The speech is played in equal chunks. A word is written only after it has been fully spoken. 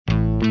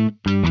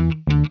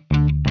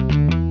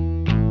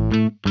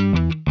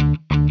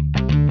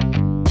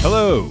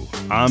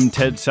I'm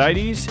Ted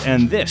Seides,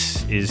 and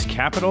this is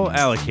Capital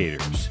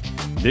Allocators.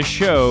 This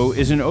show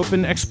is an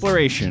open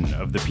exploration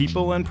of the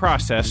people and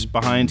process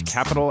behind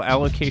capital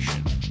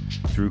allocation.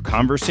 Through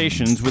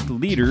conversations with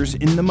leaders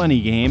in the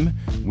money game,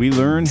 we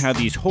learn how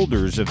these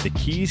holders of the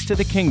keys to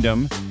the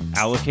kingdom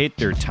allocate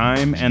their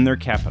time and their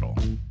capital.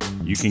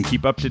 You can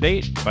keep up to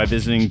date by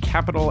visiting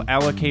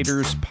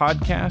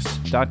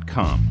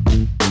capitalallocatorspodcast.com.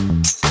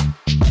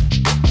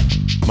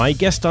 My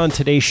guest on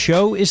today's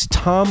show is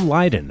Tom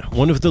Lydon,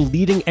 one of the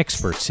leading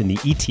experts in the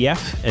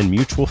ETF and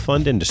mutual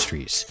fund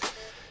industries.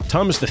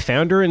 Tom is the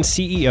founder and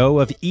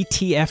CEO of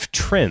ETF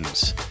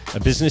Trends, a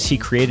business he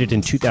created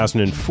in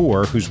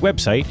 2004 whose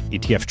website,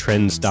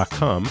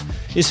 etftrends.com,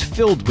 is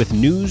filled with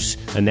news,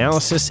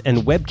 analysis,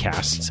 and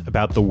webcasts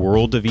about the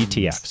world of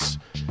ETFs.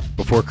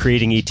 Before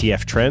creating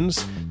ETF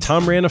Trends,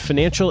 Tom ran a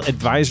financial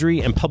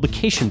advisory and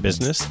publication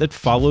business that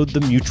followed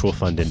the mutual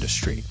fund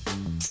industry.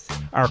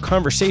 Our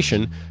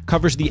conversation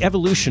covers the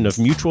evolution of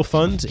mutual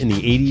funds in the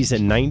 80s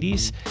and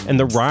 90s and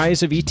the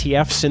rise of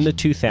ETFs in the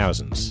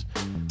 2000s.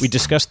 We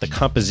discuss the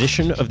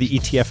composition of the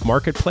ETF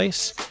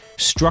marketplace,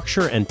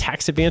 structure and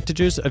tax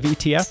advantages of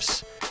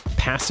ETFs,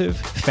 passive,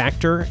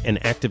 factor, and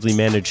actively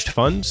managed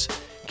funds,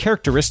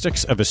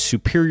 characteristics of a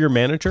superior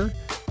manager,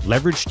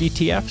 leveraged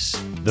ETFs,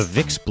 the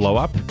VIX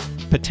blowup,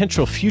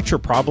 potential future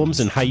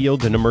problems in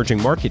high-yield and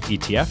emerging market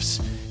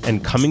ETFs,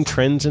 and coming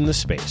trends in the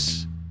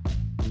space.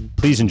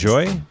 Please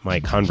enjoy my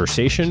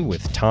conversation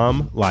with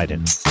Tom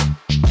Lydon.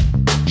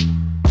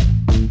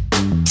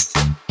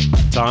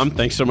 Tom,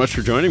 thanks so much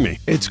for joining me.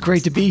 It's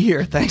great to be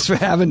here. Thanks for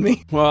having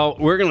me. Well,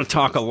 we're going to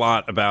talk a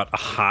lot about a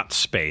hot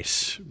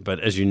space, but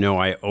as you know,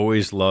 I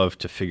always love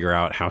to figure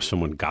out how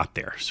someone got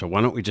there. So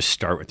why don't we just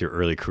start with your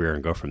early career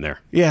and go from there?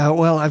 Yeah,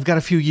 well, I've got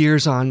a few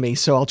years on me,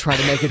 so I'll try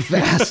to make it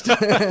fast.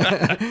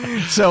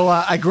 So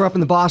I grew up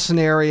in the Boston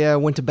area,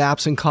 went to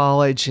Babson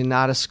College, and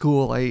out of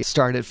school, I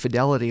started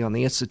Fidelity on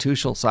the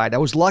institutional side. I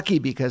was lucky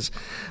because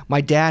my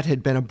dad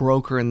had been a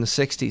broker in the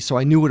 60s, so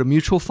I knew what a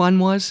mutual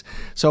fund was.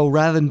 So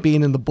rather than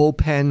being in the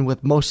bullpen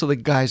with most of the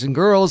guys and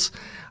girls,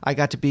 I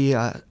got to be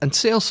in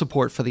sales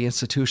support for the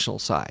institutional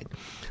side.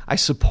 I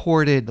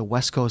supported the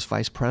West Coast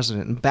vice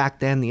president, and back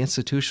then the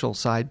institutional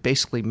side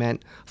basically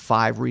meant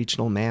 5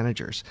 regional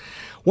managers.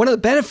 One of the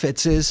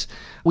benefits is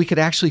we could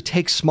actually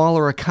take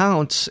smaller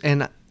accounts,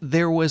 and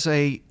there was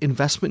a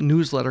investment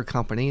newsletter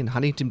company in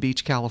Huntington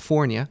Beach,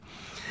 California,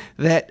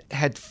 that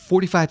had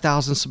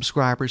 45,000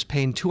 subscribers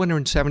paying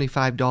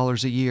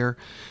 $275 a year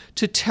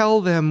to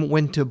tell them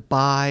when to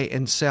buy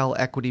and sell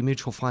equity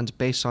mutual funds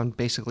based on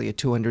basically a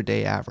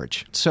 200-day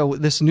average. So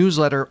this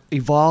newsletter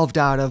evolved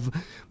out of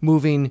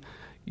moving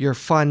your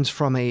funds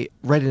from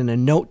writing a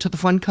note to the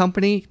fund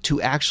company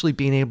to actually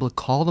being able to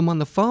call them on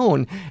the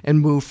phone and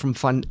move from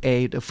fund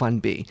A to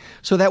fund B.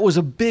 So that was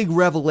a big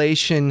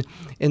revelation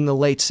in the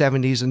late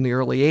 70s and the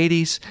early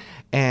 80s.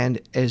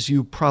 And as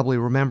you probably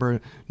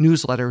remember,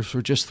 newsletters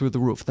were just through the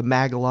roof, the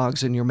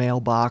magalogs in your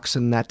mailbox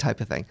and that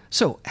type of thing.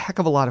 So a heck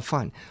of a lot of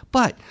fun.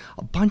 But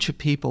a bunch of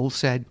people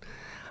said,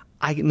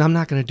 I'm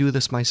not going to do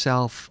this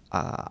myself.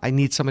 I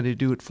need somebody to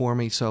do it for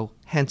me. So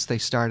hence they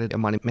started a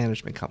money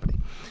management company.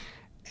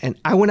 And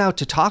I went out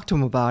to talk to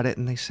them about it,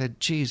 and they said,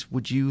 geez,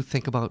 would you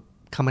think about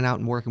coming out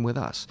and working with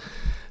us?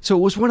 So it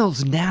was one of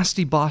those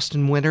nasty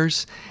Boston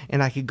winters,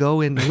 and I could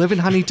go and live in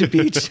Huntington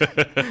Beach,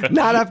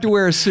 not have to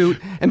wear a suit,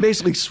 and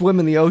basically swim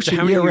in the ocean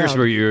year-round. How many years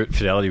were you at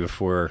Fidelity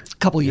before? A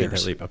couple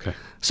years. Okay.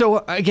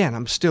 So again,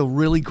 I'm still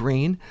really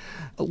green.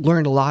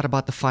 Learned a lot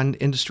about the fund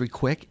industry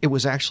quick. It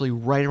was actually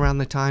right around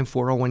the time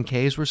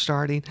 401ks were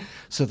starting,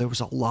 so there was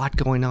a lot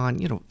going on.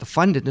 You know, the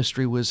fund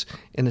industry was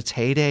in its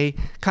heyday,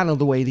 kind of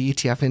the way the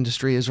ETF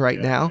industry is right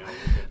now.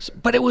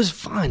 But it was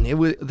fun.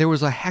 There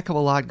was a heck of a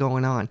lot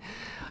going on.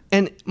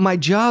 And my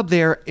job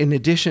there, in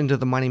addition to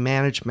the money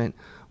management,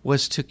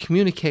 was to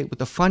communicate with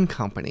the fund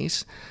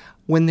companies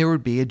when there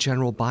would be a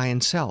general buy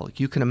and sell.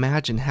 You can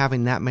imagine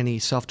having that many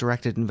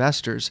self-directed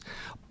investors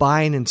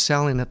buying and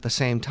selling at the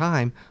same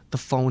time, the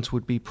phones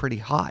would be pretty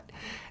hot.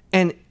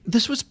 And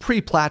this was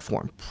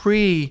pre-platform,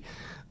 pre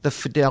the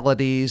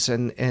Fidelities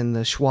and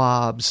the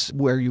Schwabs,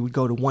 where you would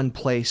go to one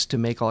place to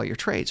make all your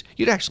trades.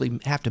 You'd actually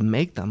have to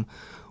make them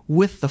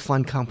with the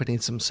fund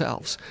companies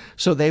themselves.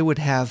 So they would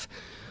have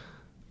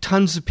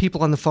tons of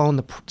people on the phone.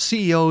 The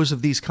CEOs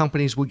of these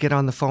companies would get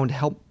on the phone to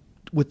help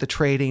with the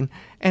trading,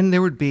 and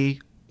there would be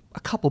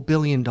a couple $2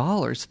 billion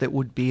that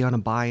would be on a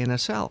buy and a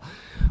sell,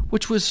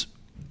 which was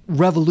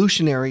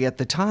revolutionary at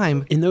the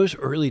time. In those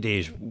early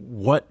days,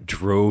 what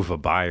drove a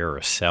buy or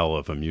a sell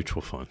of a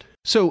mutual fund?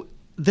 So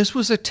this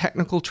was a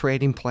technical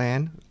trading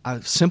plan,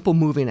 a simple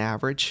moving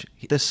average.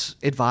 This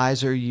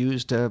advisor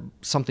used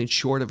something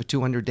short of a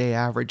 200-day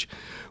average,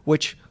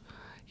 which,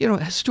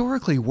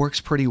 historically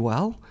works pretty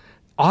well.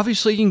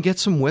 Obviously, you can get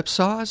some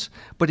whipsaws,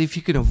 but if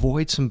you can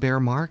avoid some bear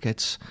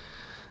markets,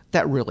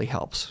 that really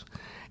helps.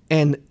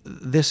 And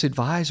this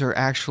advisor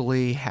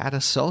actually had a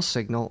sell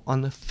signal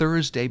on the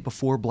Thursday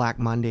before Black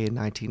Monday in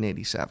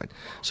 1987.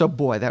 So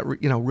boy, that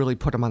really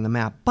put him on the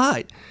map.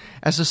 But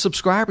as a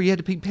subscriber, you had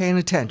to be paying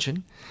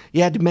attention.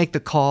 You had to make the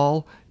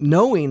call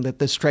knowing that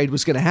this trade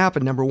was going to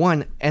happen, number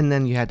one, and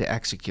then you had to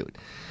execute.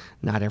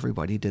 Not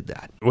everybody did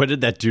that. What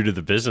did that do to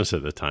the business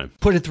at the time?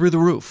 Put it through the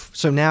roof.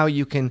 So now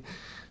you can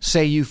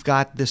say you've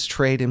got this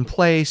trade in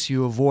place,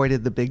 you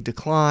avoided the big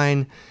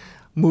decline,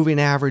 moving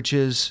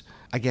averages.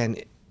 Again,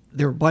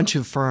 there were a bunch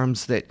of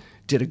firms that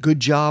did a good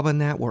job on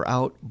that, were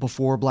out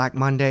before Black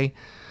Monday.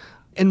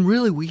 And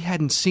really, we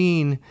hadn't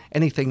seen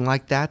anything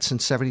like that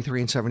since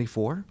 73 and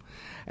 74.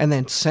 And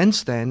then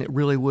since then, it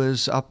really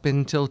was up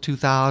until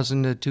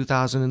 2000 to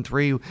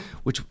 2003,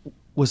 which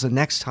was the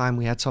next time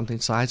we had something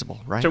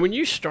sizable, right? So when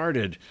you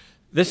started,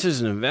 this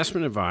is an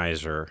investment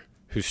advisor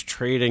who's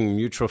trading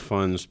mutual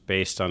funds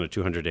based on a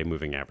 200-day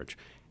moving average.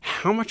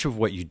 How much of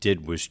what you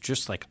did was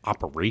just like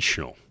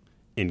operational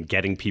in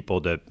getting people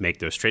to make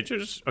those trades?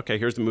 Just, okay,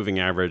 here's the moving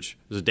average.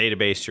 There's a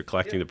database. You're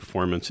collecting the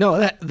performance.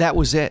 No, that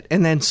was it.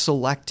 And then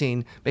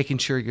making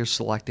sure you're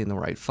selecting the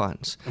right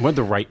funds. And what do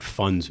the right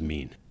funds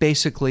mean?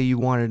 Basically, you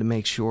wanted to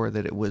make sure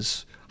that it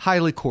was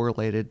highly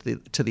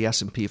correlated to the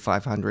S&P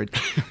 500,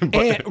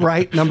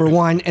 right, number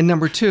one. And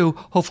number two,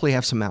 hopefully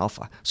have some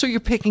alpha. So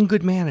you're picking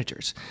good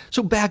managers.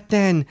 So back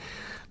then,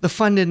 the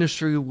fund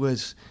industry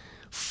was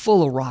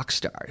full of rock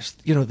stars,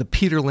 the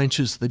Peter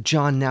Lynch's, the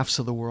John Neffs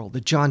of the world,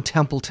 the John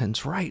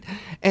Templetons, right?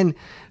 And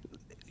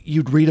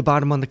you'd read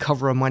about him on the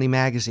cover of Money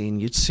Magazine.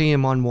 You'd see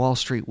him on Wall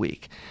Street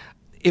Week.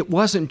 It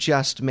wasn't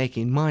just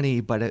making money,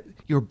 but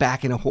you're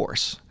backing a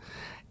horse.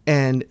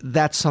 And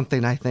that's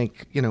something I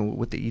think,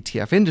 with the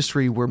ETF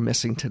industry, we're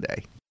missing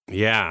today.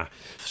 Yeah.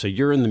 So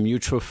you're in the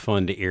mutual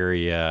fund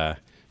area,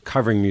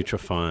 covering mutual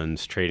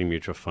funds, trading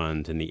mutual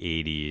funds in the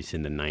 80s,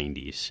 in the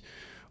 90s.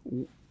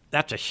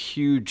 That's a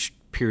huge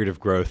period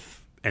of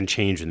growth and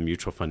change in the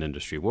mutual fund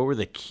industry. What were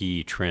the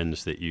key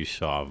trends that you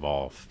saw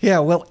evolve? Yeah,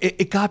 well,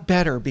 it got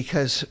better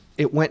because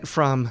it went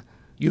from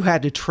you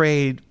had to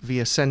trade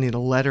via sending a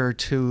letter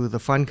to the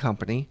fund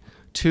company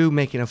to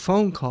making a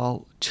phone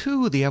call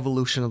to the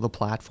evolution of the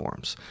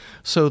platforms.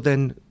 So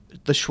then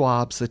the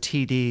Schwabs, the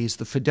TDs,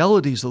 the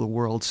Fidelities of the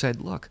world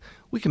said, look,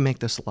 we can make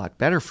this a lot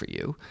better for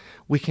you.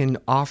 We can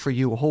offer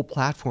you a whole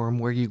platform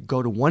where you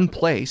go to one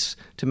place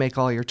to make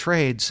all your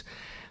trades.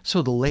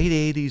 So the late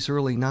 80s,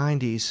 early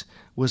 90s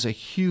was a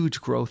huge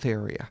growth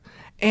area.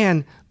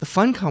 And the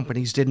fund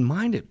companies didn't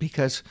mind it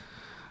because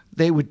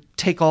they would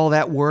take all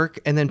that work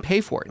and then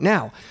pay for it.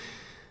 Now,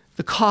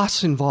 the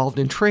costs involved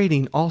in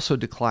trading also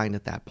declined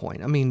at that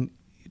point. I mean,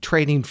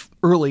 trading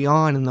early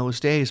on in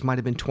those days might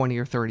have been $20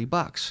 or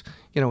 $30.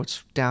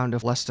 It's down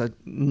to less than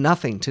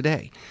nothing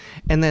today.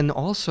 And then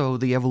also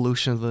the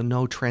evolution of the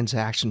no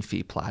transaction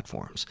fee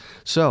platforms.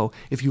 So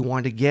if you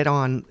want to get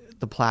on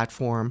the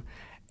platform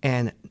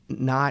and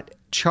not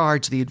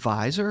charge the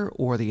advisor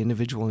or the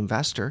individual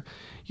investor,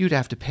 you'd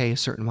have to pay a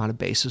certain amount of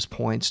basis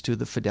points to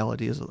the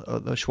Fidelities,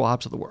 the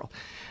Schwabs of the world.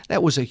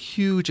 That was a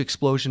huge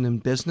explosion in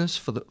business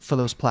for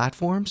those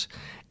platforms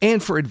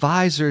and for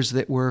advisors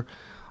that were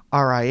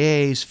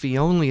RIAs,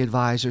 fee-only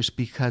advisors,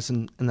 because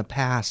in the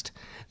past,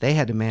 they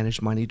had to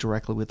manage money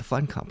directly with the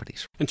fund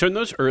companies. And so in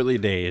those early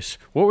days,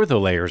 what were the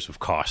layers of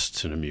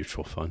costs in a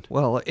mutual fund?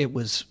 Well, it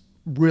was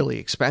really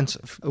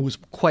expensive. It was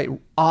quite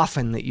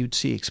often that you'd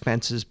see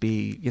expenses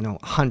be,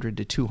 100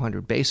 to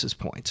 200 basis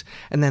points.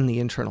 And then the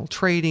internal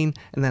trading.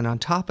 And then on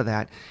top of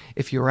that,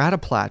 if you're at a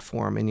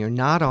platform and you're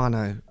not on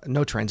a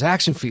no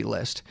transaction fee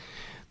list,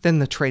 then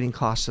the trading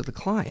costs of the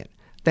client.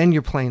 Then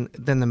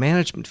then the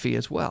management fee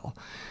as well.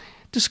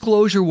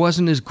 Disclosure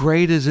wasn't as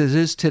great as it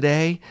is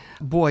today.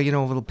 Boy,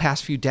 over the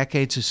past few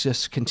decades, it's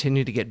just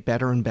continued to get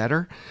better and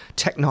better.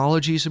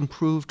 Technology's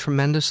improved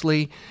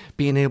tremendously,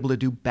 being able to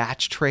do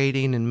batch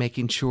trading and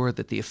making sure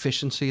that the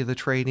efficiency of the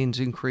trading's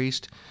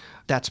increased.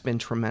 That's been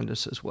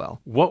tremendous as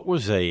well. What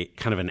was a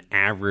kind of an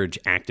average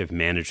active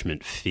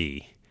management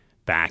fee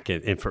back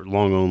in for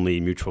long-only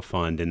mutual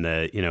fund in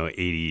the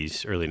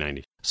 80s, early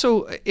 90s?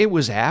 So it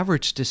was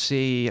average to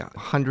see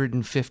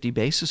 150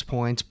 basis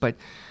points, but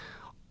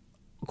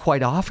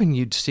quite often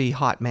you'd see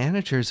hot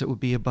managers that would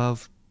be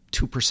above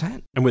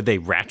 2%. And would they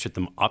ratchet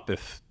them up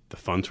if the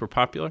funds were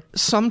popular?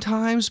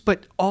 Sometimes,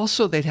 but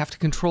also they'd have to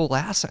control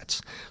assets.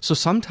 So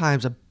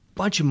sometimes a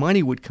bunch of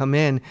money would come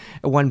in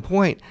at one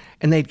point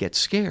and they'd get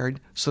scared,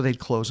 so they'd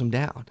close them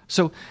down.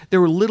 So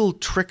there were little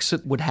tricks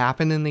that would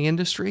happen in the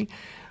industry,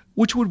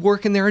 which would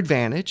work in their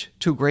advantage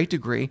to a great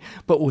degree.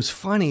 But what was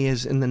funny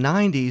is in the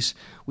 90s,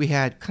 we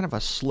had kind of a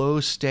slow,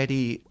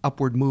 steady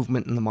upward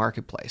movement in the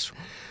marketplace.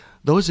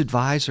 Those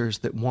advisors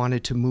that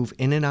wanted to move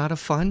in and out of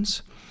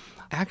funds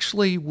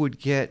actually would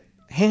get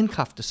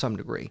handcuffed to some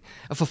degree.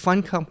 If a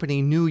fund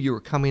company knew you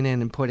were coming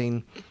in and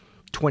putting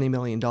 $20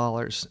 million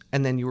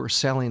and then you were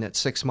selling it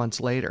 6 months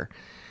later,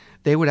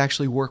 they would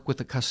actually work with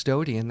the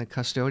custodian. The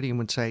custodian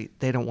would say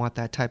they don't want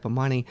that type of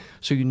money,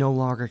 so you no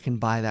longer can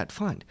buy that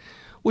fund,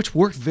 which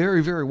worked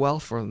very, very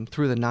well for them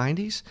through the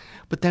 90s.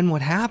 But then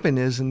what happened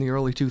is in the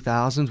early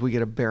 2000s, we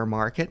get a bear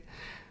market.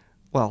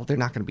 well, they're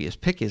not going to be as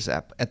picky as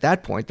that. At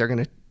that point, they're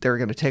going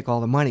to take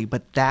all the money.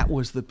 But that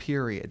was the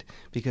period,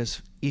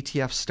 because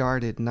ETFs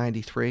started in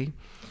 93.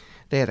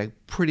 They had a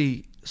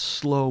pretty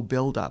slow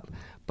buildup.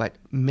 But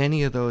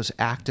many of those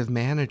active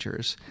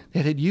managers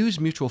that had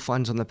used mutual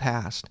funds in the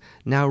past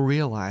now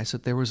realized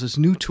that there was this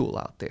new tool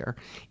out there,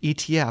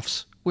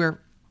 ETFs,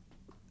 where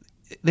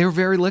they were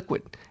very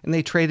liquid and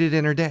they traded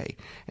intraday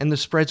and the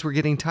spreads were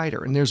getting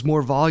tighter and there's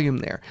more volume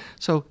there.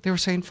 So they were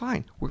saying,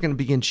 fine, we're going to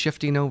begin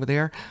shifting over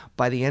there.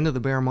 By the end of the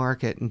bear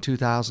market in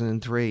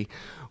 2003,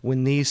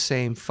 when these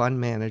same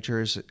fund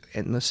managers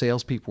and the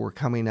salespeople were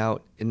coming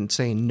out and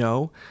saying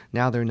no,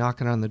 now they're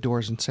knocking on the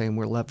doors and saying,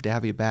 we'd love to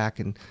have you back,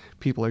 and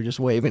people are just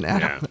waving at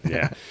them.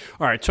 Yeah.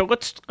 All right, so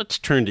let's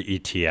turn to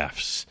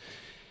ETFs.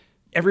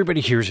 Everybody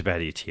hears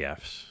about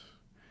ETFs.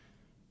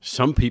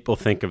 Some people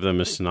think of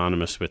them as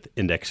synonymous with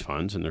index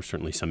funds, and there's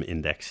certainly some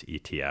index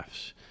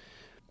ETFs.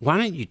 Why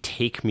don't you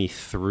take me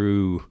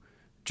through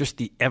just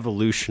the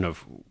evolution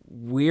of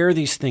where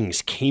these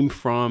things came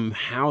from,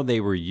 how they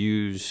were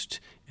used,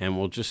 and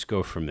we'll just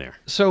go from there.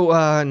 So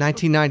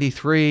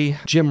 1993,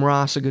 Jim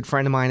Ross, a good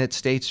friend of mine at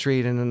State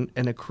Street, and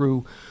a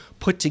crew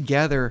put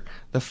together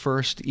the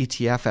first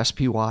ETF,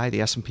 SPY,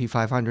 the S&P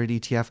 500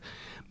 ETF,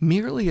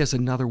 merely as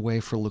another way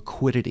for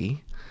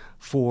liquidity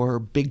for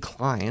big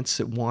clients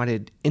that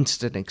wanted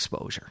instant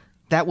exposure.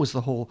 That was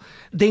the whole.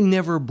 They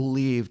never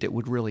believed it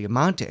would really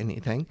amount to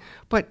anything,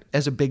 but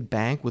as a big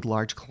bank with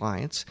large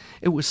clients,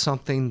 it was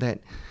something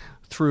that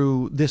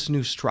through this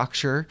new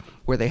structure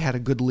where they had a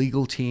good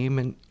legal team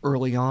and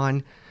early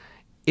on,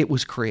 it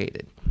was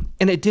created.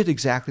 And it did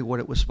exactly what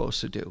it was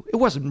supposed to do. It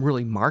wasn't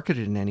really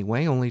marketed in any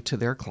way, only to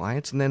their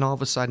clients. And then all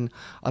of a sudden,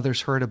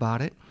 others heard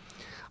about it.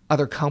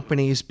 Other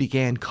companies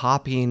began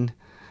copying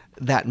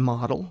that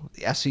model.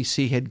 The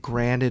SEC had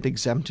granted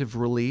exemptive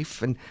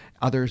relief and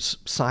others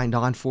signed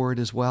on for it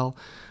as well.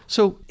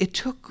 So it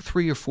took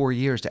 3 or 4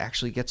 years to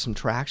actually get some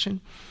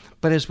traction.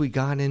 But as we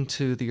got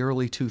into the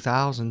early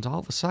 2000s, all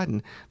of a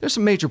sudden, there's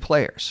some major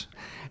players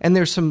and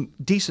there's some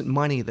decent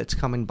money that's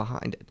coming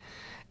behind it.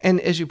 And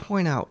as you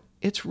point out,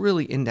 it's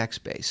really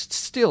index-based.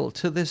 Still,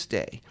 to this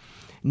day,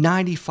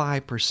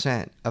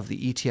 95% of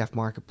the ETF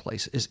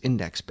marketplace is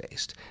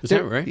index-based. Is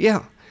that right?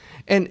 Yeah.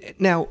 And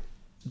now,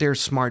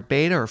 there's smart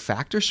beta or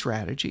factor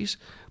strategies,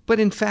 but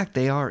in fact,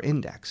 they are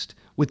indexed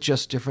with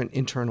just different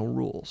internal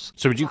rules.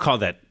 So would you call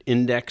that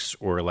index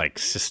or like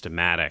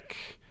systematic?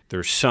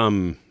 There's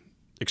some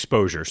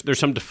exposures. There's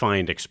some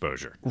defined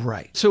exposure.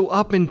 Right. So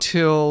up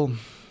until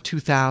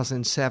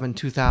 2007,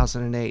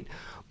 2008,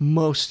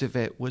 most of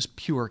it was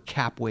pure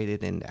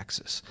cap-weighted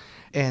indexes.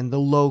 And the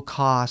low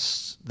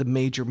costs, the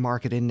major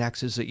market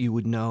indexes that you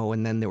would know,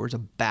 and then there was a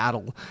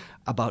battle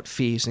about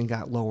fees and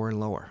got lower and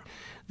lower.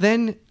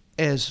 Then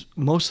as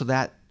most of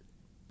that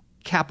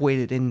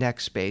cap-weighted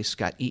index space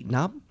got eaten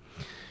up,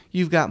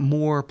 you've got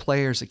more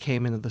players that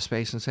came into the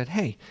space and said,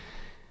 hey,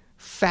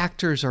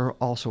 factors are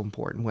also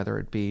important, whether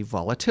it be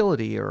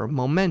volatility or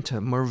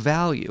momentum or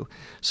value.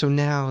 So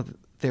now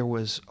there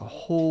was a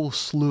whole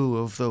slew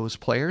of those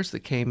players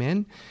that came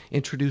in,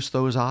 introduced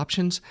those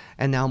options,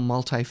 and now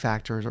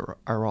multi-factors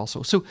are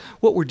also. So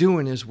what we're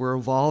doing is we're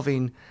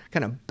evolving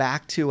kind of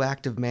back to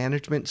active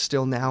management,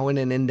 still now in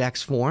an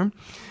index form.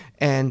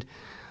 And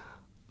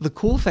the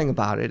cool thing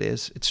about it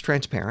is it's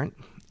transparent.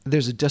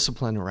 There's a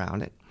discipline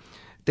around it.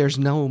 There's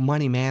no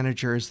money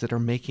managers that are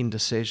making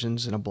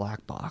decisions in a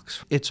black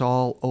box. It's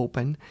all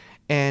open,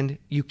 and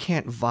you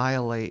can't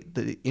violate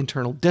the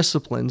internal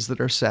disciplines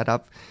that are set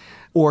up,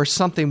 or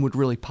something would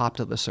really pop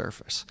to the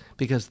surface,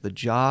 because the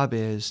job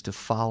is to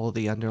follow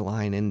the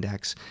underlying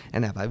index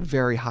and have a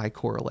very high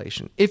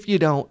correlation. If you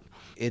don't,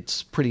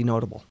 it's pretty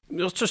notable.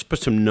 Let's just put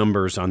some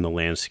numbers on the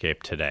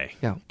landscape today.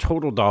 Yeah.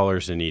 Total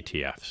dollars in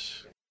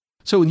ETFs.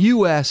 So in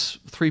U.S.,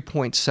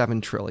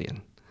 $3.7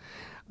 trillion,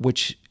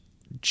 which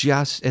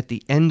just at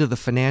the end of the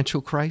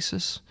financial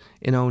crisis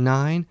in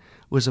 2009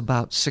 was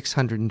about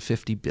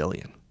 $650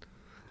 billion.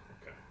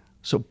 Okay.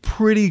 So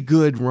pretty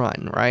good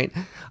run, right?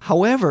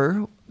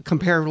 However,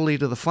 comparatively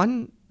to the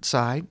fund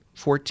side,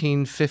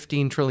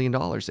 $14-15 trillion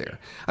there.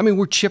 I mean,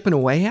 we're chipping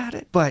away at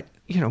it, but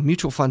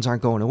mutual funds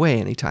aren't going away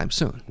anytime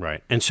soon.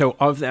 Right. And so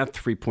of that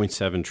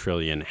 $3.7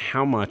 trillion,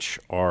 how much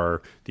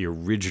are the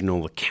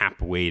original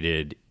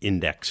cap-weighted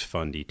index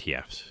fund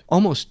ETFs?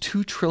 Almost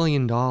 $2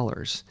 trillion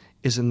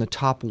is in the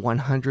top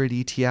 100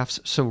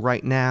 ETFs. So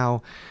right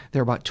now,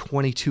 there are about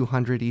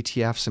 2,200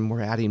 ETFs, and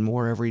we're adding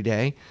more every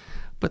day.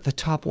 But the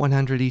top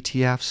 100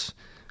 ETFs,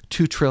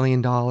 $2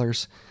 trillion,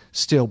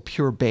 still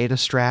pure beta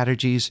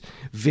strategies.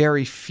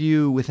 Very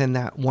few within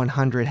that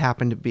 100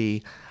 happen to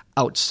be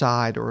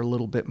outside or a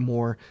little bit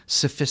more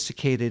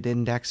sophisticated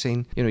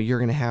indexing. You're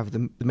going to have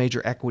the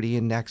major equity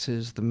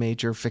indexes, the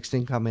major fixed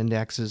income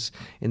indexes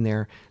in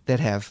there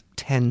that have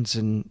tens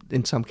and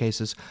in some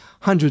cases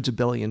hundreds of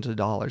billions of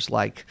dollars,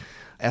 like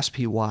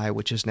SPY,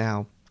 which is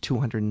now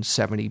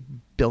 $270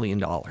 billion,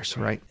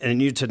 right?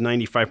 And you said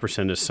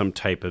 95% is some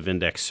type of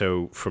index.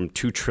 So from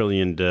 $2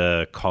 trillion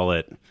to, call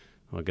it,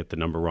 I'll get the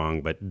number wrong,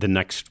 but the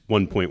next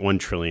 1.1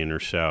 trillion or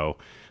so,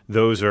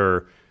 those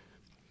are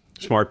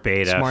Smart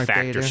beta,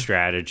 factor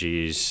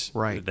strategies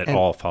that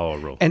all follow a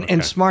rule.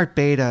 And smart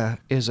beta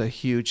is a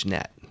huge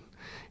net.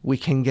 We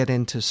can get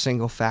into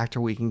single factor,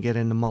 we can get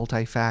into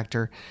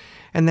multi-factor,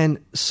 and then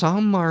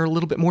some are a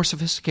little bit more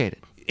sophisticated.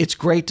 It's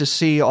great to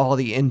see all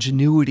the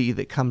ingenuity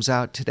that comes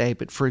out today,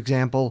 but for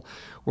example,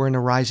 we're in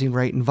a rising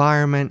rate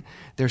environment.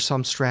 There's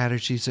some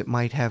strategies that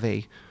might have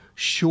a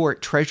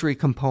short treasury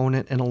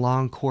component and a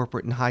long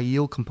corporate and high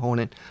yield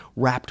component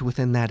wrapped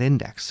within that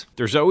index.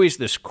 There's always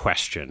this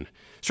question,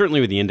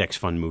 certainly with the index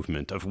fund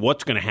movement, of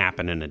what's going to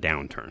happen in a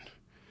downturn.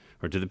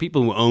 Or do the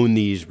people who own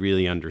these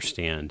really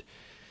understand?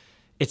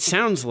 It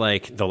sounds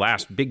like the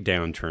last big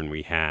downturn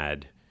we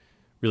had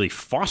really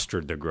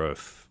fostered the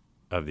growth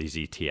of these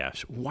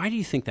ETFs. Why do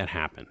you think that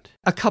happened?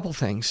 A couple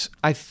things.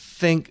 I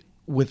think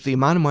with the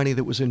amount of money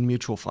that was in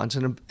mutual funds,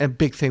 and a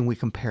big thing we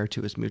compare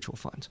to is mutual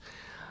funds,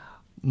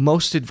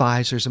 most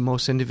advisors and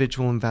most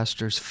individual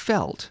investors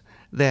felt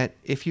that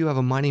if you have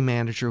a money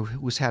manager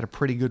who's had a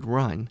pretty good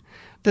run,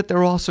 that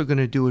they're also going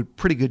to do a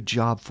pretty good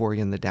job for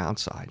you in the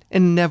downside.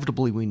 And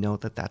inevitably, we know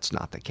that that's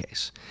not the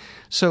case.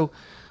 So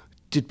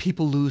did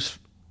people lose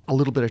a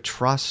little bit of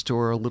trust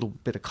or a little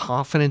bit of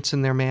confidence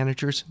in their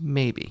managers?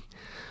 Maybe.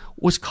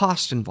 Was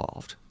cost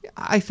involved?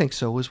 I think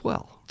so as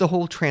well. The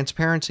whole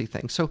transparency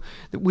thing. So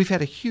we've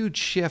had a huge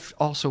shift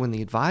also in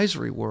the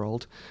advisory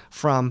world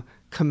from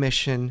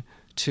commission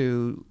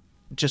to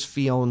just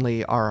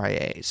fee-only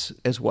RIAs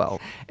as well.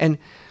 And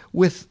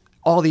with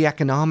all the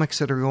economics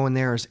that are going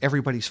there as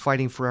everybody's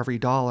fighting for every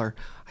dollar,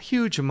 a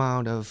huge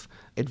amount of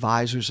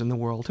advisors in the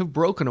world have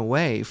broken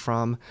away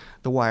from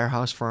the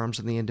wirehouse firms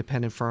and the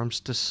independent firms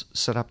to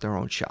set up their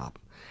own shop.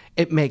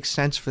 It makes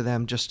sense for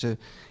them just to,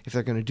 if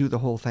they're going to do the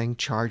whole thing,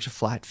 charge a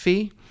flat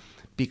fee,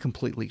 be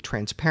completely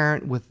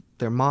transparent with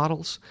their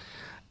models.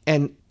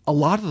 And a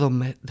lot of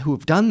them who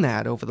have done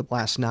that over the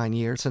last 9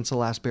 years since the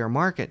last bear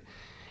market,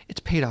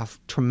 it's paid off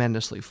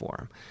tremendously for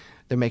them.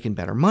 They're making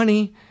better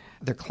money.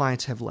 Their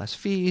clients have less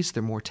fees.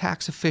 They're more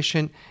tax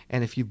efficient.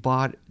 And if you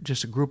bought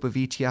just a group of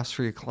ETFs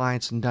for your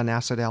clients and done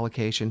asset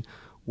allocation,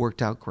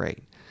 worked out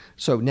great.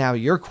 So now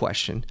your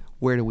question,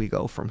 where do we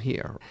go from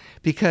here?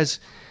 Because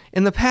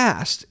in the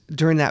past,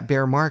 during that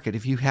bear market,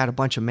 if you had a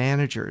bunch of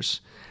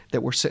managers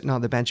that were sitting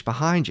on the bench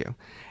behind you,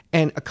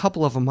 and a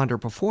couple of them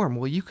underperform,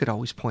 well, you could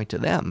always point to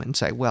them and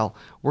say, well,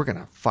 we're going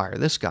to fire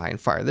this guy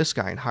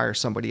and hire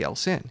somebody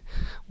else in.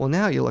 Well,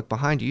 now you look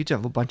behind you, you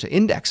have a bunch of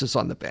indexes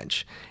on the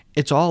bench.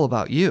 It's all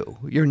about you.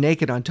 You're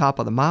naked on top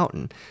of the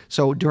mountain.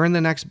 So during the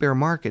next bear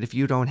market, if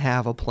you don't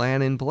have a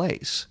plan in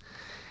place,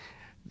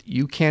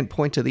 you can't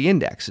point to the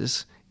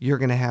indexes. You're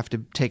going to have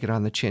to take it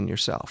on the chin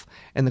yourself.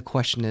 And the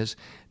question is,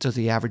 does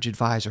the average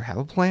advisor have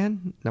a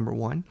plan? Number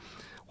one.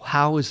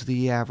 How is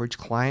the average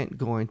client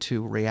going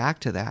to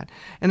react to that?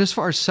 And as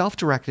far as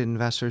self-directed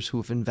investors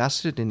who have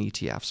invested in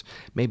ETFs,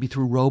 maybe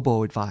through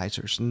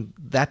robo-advisors and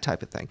that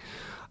type of thing,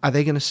 are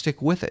they going to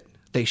stick with it?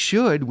 They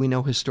should. We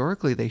know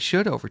historically they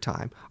should over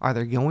time. Are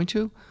they going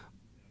to?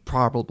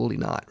 Probably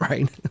not,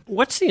 right?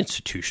 What's the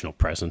institutional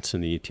presence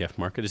in the ETF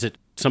market? Is it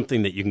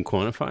something that you can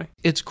quantify?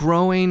 It's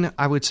growing.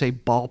 I would say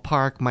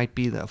ballpark might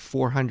be the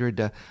 400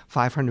 to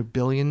 500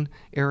 billion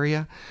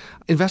area.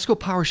 Invesco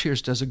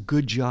PowerShares does a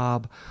good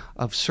job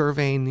of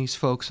surveying these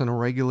folks on a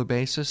regular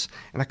basis.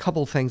 And a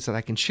couple of things that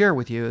I can share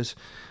with you is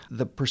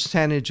the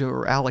percentage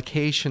or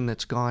allocation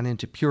that's gone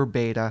into pure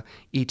beta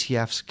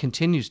ETFs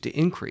continues to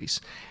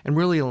increase. And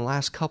really in the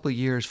last couple of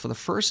years, for the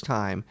first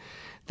time,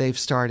 they've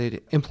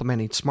started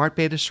implementing smart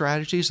beta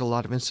strategies. A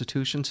lot of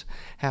institutions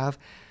have.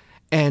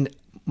 And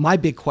my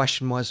big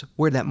question was,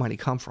 where'd that money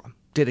come from?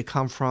 Did it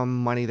come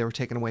from money that were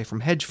taken away from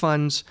hedge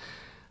funds?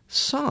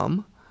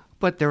 Some,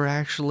 but they're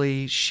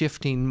actually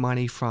shifting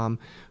money from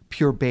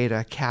pure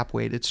beta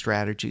cap-weighted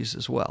strategies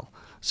as well.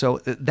 So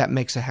that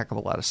makes a heck of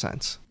a lot of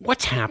sense.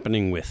 What's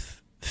happening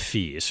with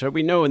fees? So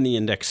we know in the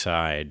index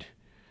side,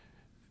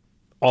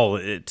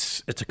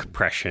 it's a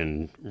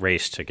compression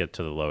race to get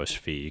to the lowest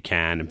fee you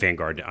can. And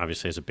Vanguard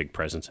obviously has a big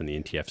presence in the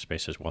ETF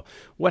space as well.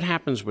 What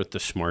happens with the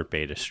smart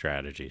beta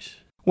strategies?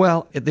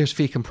 Well, there's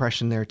fee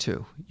compression there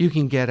too. You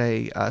can get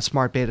a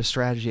smart beta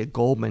strategy at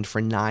Goldman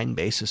for 9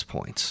 basis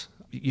points.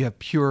 You have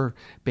pure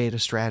beta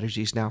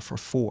strategies now for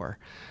 4.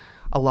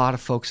 A lot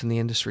of folks in the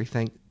industry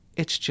think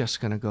it's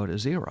just going to go to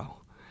 0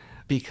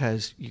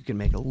 because you can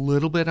make a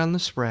little bit on the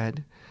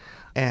spread,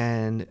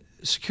 and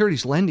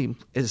securities lending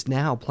is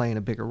now playing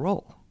a bigger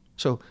role.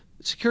 So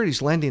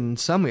securities lending in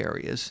some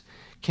areas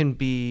can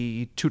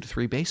be 2 to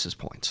 3 basis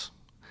points.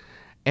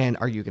 And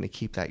are you going to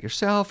keep that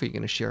yourself? Are you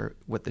going to share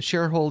with the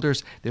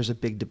shareholders? There's a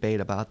big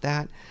debate about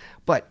that.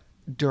 But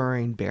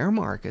during bear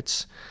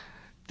markets,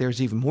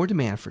 there's even more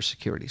demand for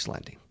securities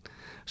lending.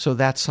 So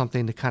that's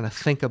something to kind of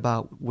think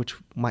about, which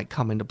might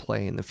come into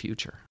play in the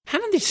future. How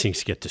do these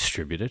things get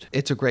distributed?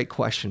 It's a great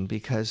question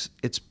because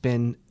it's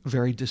been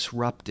very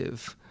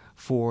disruptive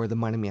for the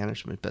money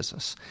management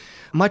business.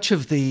 Much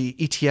of the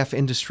ETF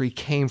industry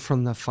came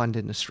from the fund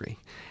industry.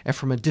 And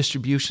from a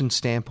distribution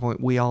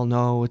standpoint, we all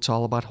know it's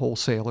all about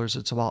wholesalers.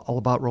 It's all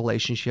about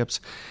relationships,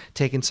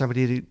 taking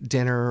somebody to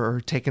dinner or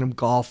taking them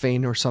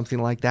golfing or something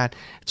like that.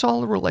 It's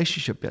all a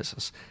relationship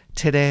business.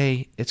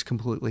 Today, it's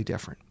completely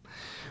different.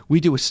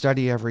 We do a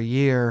study every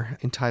year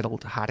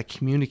entitled How to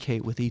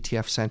Communicate with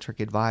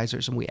ETF-Centric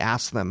Advisors, and we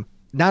ask them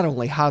not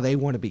only how they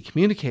want to be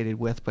communicated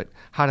with, but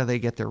how do they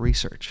get their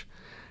research.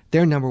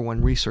 Their number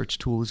one research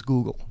tool is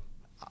Google.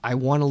 I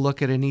want to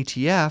look at an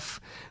ETF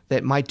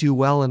that might do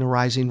well in a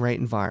rising rate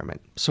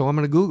environment, so I'm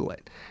going to Google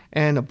it.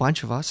 And a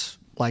bunch of us,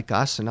 like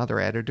us and other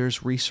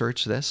editors,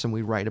 research this and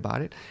we write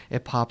about it.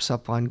 It pops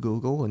up on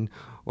Google,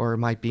 or it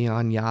might be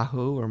on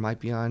Yahoo, or it might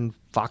be on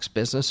Fox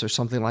Business or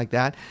something like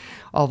that.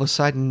 All of a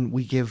sudden,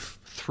 we give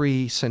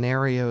 3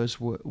 scenarios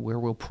where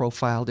we'll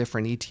profile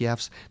different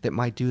ETFs that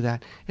might do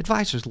that.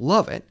 Advisors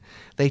love it.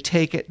 They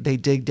take it, they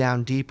dig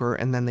down deeper,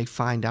 and then they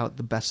find out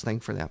the best thing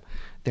for them.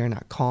 They're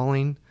not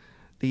calling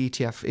the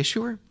ETF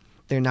issuer.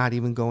 They're not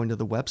even going to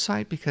the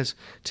website, because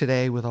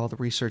today, with all the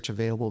research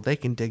available, they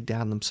can dig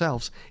down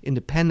themselves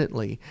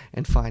independently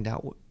and find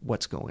out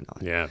what's going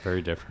on. Yeah,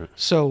 very different.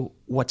 So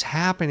what's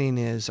happening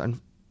is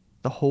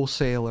the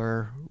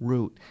wholesaler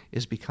route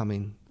is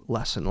becoming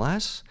less and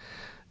less.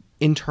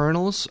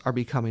 Internals are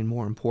becoming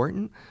more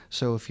important.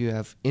 So if you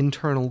have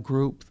internal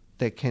group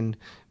that can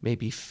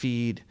maybe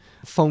feed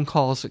phone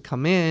calls that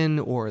come in,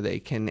 or they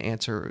can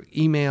answer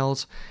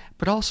emails,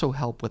 but also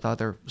help with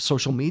other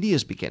social media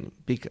is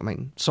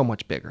becoming so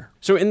much bigger.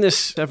 So in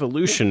this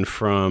evolution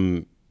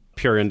from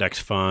pure index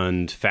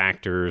fund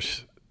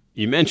factors,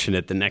 you mentioned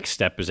it, the next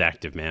step is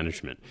active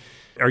management.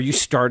 Are you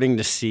starting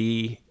to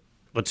see,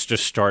 let's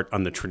just start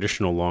on the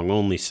traditional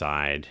long-only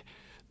side,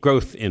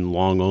 growth in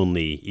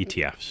long-only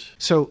ETFs?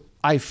 So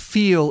I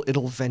feel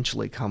it'll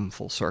eventually come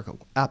full circle.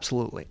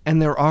 Absolutely.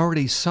 And there are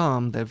already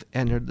some that have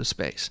entered the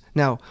space.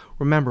 Now,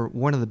 remember,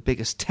 one of the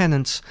biggest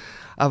tenets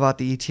about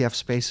the ETF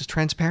space is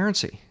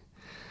transparency.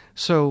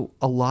 So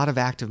a lot of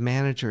active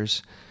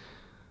managers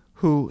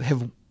who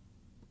have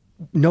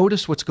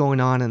noticed what's going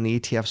on in the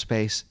ETF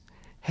space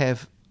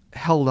have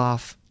held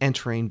off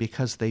entering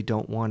because they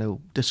don't want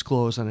to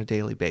disclose on a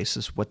daily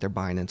basis what they're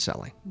buying and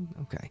selling.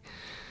 Okay.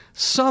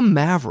 Some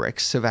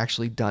mavericks have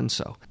actually done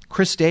so.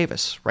 Chris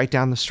Davis, right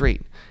down the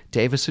street,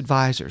 Davis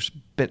Advisors,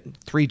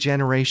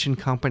 3-generation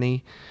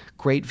company,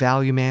 great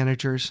value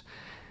managers,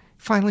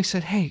 finally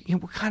said, hey,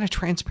 we're kind of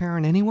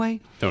transparent anyway.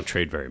 Don't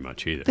trade very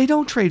much either. They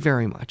don't trade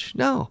very much,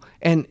 no.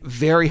 And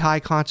very high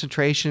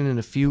concentration in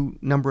a few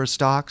number of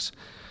stocks.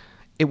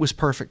 It was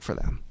perfect for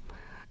them.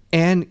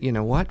 And you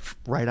know what?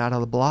 Right out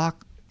of the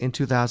block, in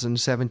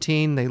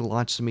 2017, they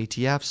launched some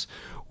ETFs,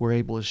 were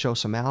able to show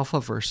some alpha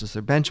versus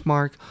their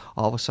benchmark.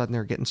 All of a sudden,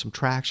 they're getting some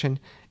traction.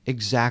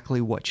 Exactly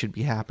what should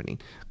be happening.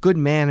 Good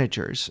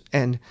managers,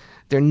 and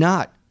they're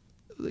not,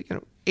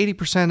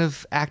 80%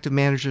 of active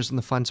managers in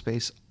the fund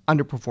space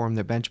underperform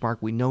their benchmark.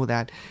 We know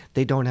that.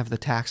 They don't have the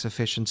tax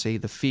efficiency.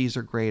 The fees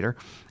are greater.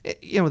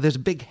 There's a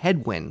big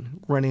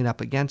headwind running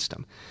up against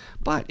them.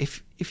 But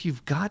if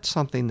you've got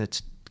something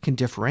that can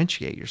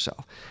differentiate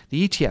yourself,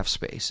 the ETF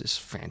space is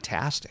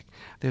fantastic.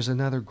 There's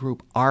another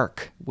group,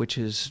 ARC, which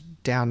is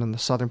down in the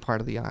southern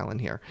part of the island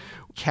here.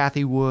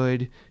 Kathy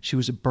Wood, she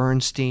was at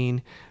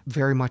Bernstein,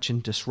 very much in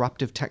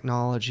disruptive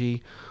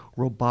technology,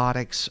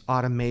 robotics,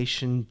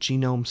 automation,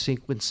 genome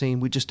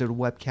sequencing. We just did a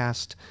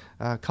webcast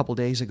a couple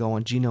days ago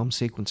on genome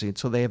sequencing,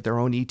 so they have their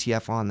own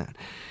ETF on that.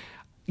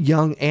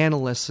 Young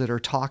analysts that are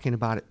talking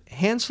about it,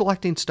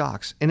 hand-selecting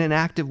stocks in an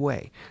active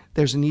way.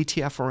 There's an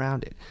ETF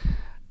around it.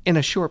 In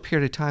a short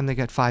period of time, they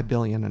got $5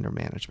 billion under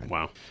management.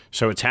 Wow.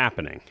 So it's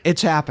happening.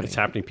 It's happening. It's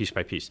happening piece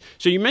by piece.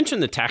 So you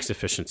mentioned the tax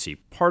efficiency.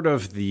 Part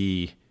of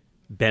the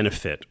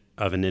benefit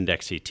of an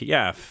index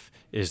ETF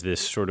is this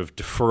sort of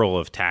deferral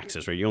of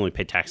taxes, right? You only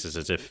pay taxes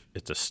as if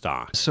it's a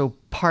stock. So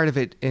part of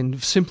it,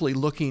 and simply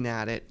looking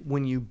at it,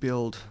 when you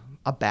build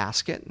a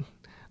basket,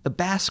 the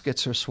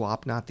baskets are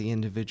swapped, not the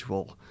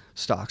individual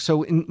stocks.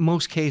 So in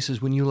most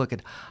cases, when you look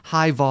at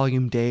high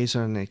volume days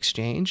on an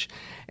exchange,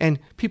 and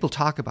people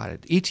talk about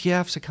it,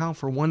 ETFs account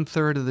for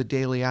 1/3 of the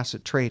daily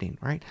asset trading,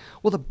 right?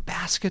 Well, the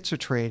baskets are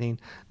trading,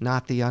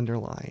 not the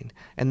underlying.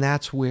 And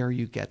that's where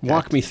you get that.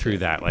 Walk me through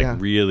that,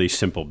 really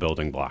simple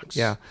building blocks.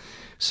 Yeah.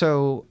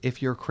 So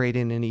if you're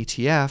creating an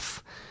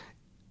ETF,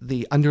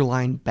 the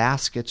underlying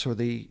baskets or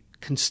the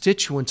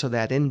constituents of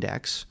that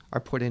index are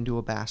put into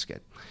a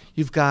basket.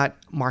 You've got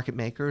market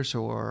makers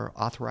or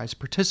authorized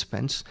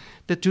participants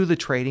that do the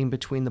trading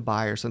between the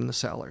buyers and the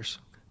sellers.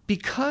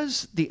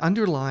 Because the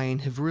underlying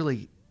have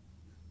really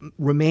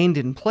remained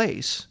in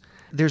place,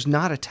 there's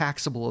not a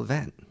taxable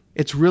event.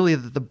 It's really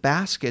that the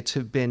baskets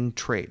have been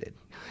traded.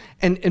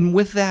 And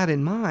with that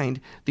in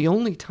mind, the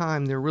only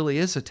time there really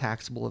is a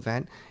taxable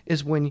event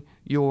is when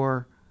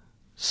you're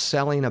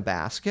selling a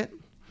basket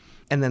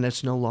and then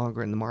it's no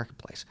longer in the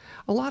marketplace.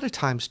 A lot of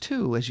times,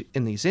 too,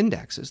 in these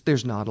indexes,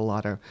 there's not a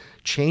lot of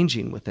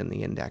changing within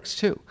the index,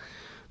 too.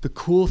 The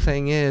cool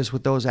thing is,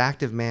 with those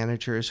active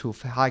managers who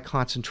have high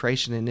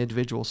concentration in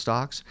individual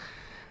stocks,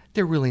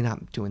 they're really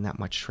not doing that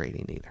much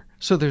trading either.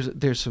 So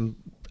there's some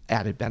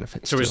added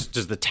benefits. So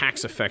does the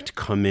tax effect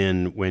come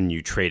in when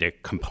you trade a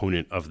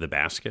component of the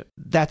basket?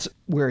 That's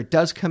where it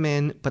does come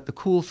in. But the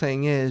cool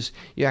thing is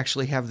you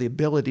actually have the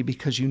ability,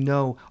 because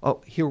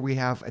here we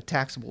have a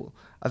taxable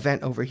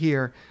event over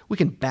here. We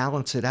can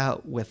balance it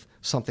out with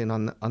something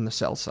on the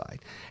sell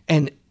side.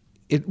 And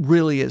it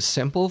really is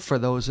simple for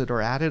those that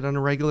are at it on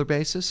a regular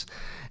basis.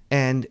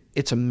 And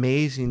it's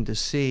amazing to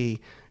see,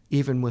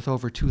 even with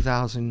over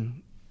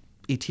 2,000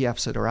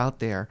 ETFs that are out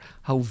there,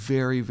 how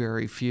very,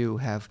 very few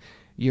have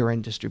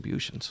year-end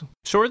distributions.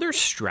 So are there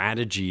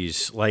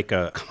strategies like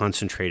a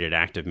concentrated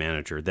active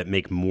manager that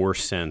make more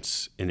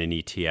sense in an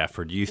ETF,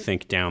 or do you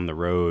think down the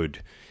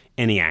road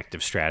any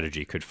active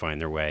strategy could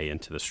find their way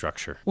into the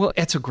structure? Well,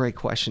 that's a great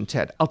question,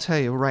 Ted. I'll tell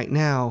you right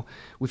now,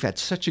 we've had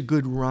such a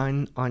good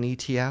run on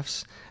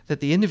ETFs that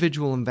the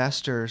individual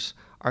investors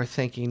are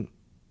thinking,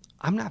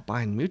 I'm not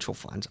buying mutual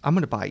funds, I'm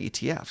going to buy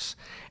ETFs.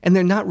 And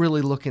they're not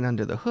really looking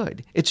under the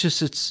hood. It's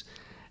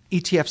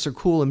ETFs are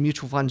cool and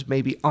mutual funds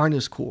maybe aren't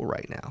as cool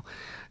right now.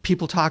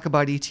 People talk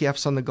about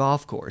ETFs on the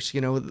golf course.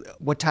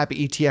 What type of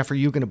ETF are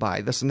you going to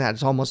buy? This and that.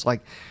 It's almost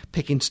like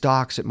picking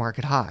stocks at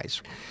market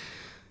highs.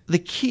 The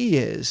key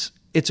is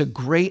it's a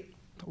great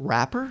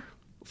wrapper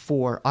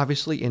for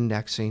obviously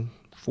indexing,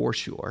 for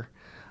sure.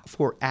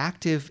 For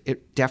active,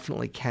 it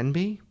definitely can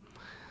be.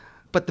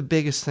 But the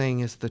biggest thing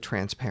is the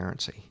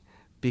transparency,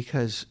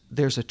 because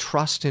there's a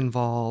trust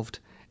involved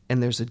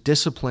and there's a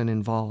discipline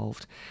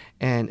involved.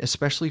 And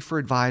especially for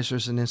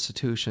advisors and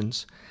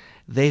institutions,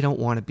 they don't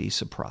want to be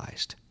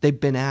surprised. They've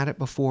been at it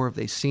before.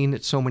 They've seen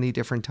it so many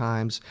different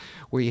times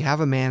where you have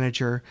a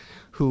manager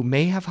who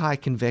may have high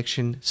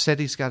conviction, said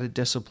he's got a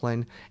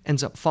discipline,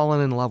 ends up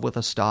falling in love with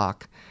a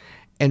stock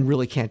and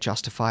really can't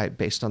justify it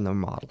based on their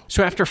model.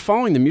 So after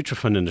following the mutual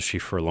fund industry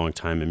for a long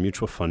time and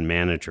mutual fund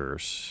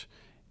managers,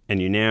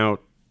 and you now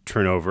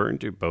turn over and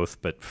do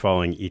both, but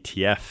following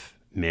ETF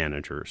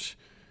managers,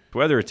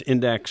 whether it's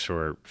index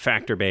or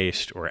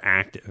factor-based or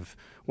active,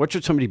 what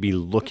should somebody be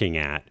looking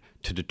at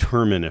to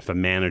determine if a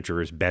manager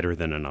is better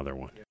than another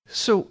one?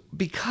 So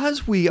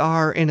because we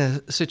are in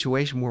a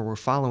situation where we're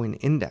following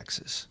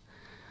indexes,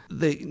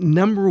 the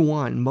number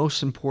one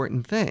most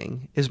important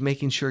thing is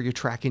making sure you're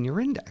tracking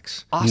your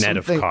index. Net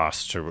of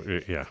costs.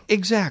 Yeah.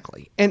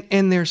 Exactly.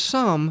 And there's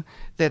some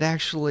that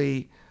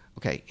actually...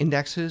 Okay,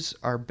 indexes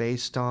are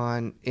based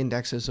on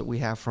indexes that we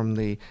have from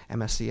the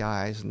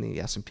MSCIs and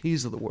the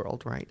S&Ps of the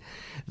world, right?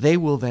 They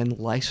will then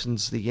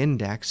license the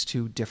index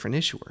to different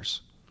issuers.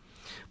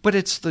 But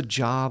it's the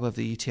job of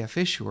the ETF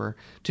issuer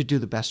to do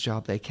the best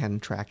job they can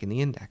tracking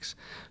the index.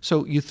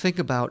 So you think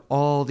about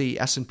all the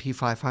S&P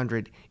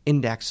 500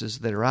 indexes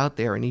that are out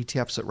there and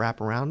ETFs that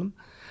wrap around them.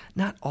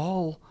 Not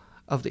all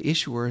of the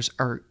issuers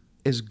are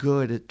as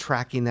good at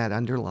tracking that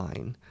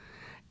underlying.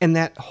 And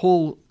that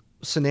whole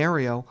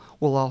scenario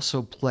will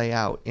also play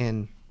out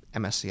in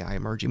MSCI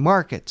emerging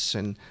markets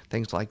and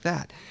things like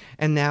that.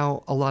 And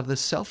now a lot of the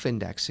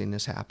self-indexing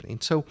is happening.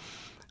 So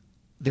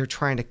they're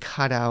trying to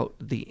cut out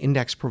the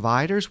index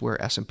providers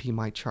where S&P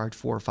might charge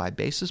 4 or 5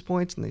 basis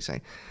points, and they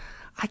say,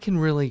 I can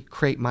really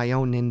create my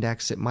own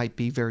index that might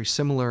be very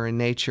similar in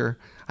nature.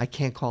 I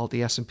can't call it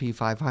the S&P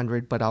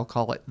 500, but I'll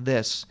call it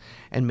this.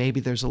 And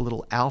maybe there's a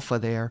little alpha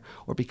there,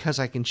 or because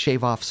I can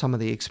shave off some of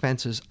the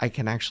expenses, I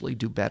can actually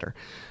do better.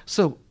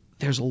 So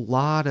there's a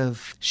lot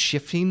of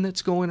shifting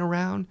that's going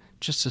around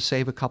just to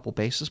save a couple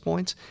basis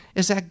points.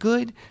 Is that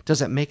good? Does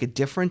that make a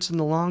difference in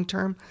the long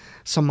term?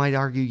 Some might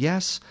argue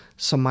yes,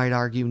 some might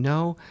argue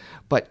no.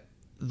 But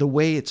the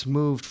way it's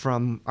moved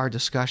from our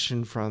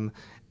discussion from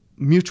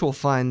mutual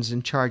funds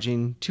and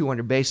charging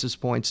 200 basis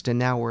points to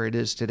now where it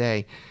is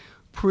today,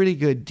 pretty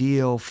good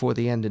deal for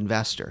the end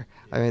investor.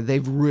 I mean,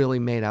 they've really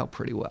made out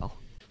pretty well.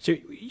 So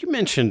you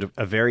mentioned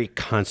a very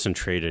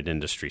concentrated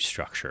industry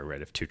structure,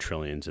 right, of $2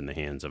 trillion in the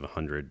hands of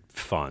 100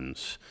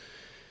 funds.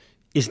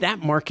 Is that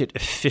market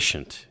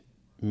efficient?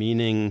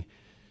 Meaning,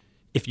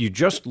 if you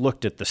just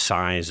looked at the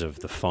size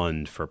of the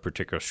fund for a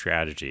particular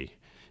strategy,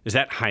 is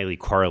that highly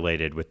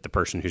correlated with the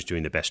person who's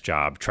doing the best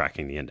job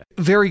tracking the index?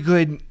 Very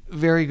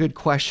good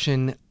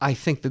question. I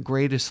think the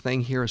greatest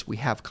thing here is we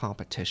have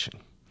competition.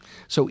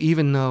 So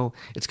even though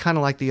it's kind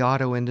of like the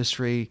auto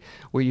industry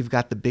where you've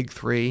got the big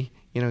three,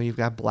 you've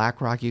got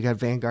BlackRock, you've got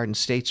Vanguard and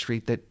State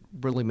Street that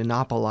really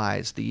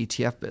monopolize the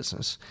ETF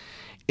business.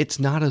 It's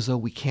not as though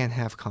we can't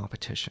have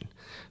competition.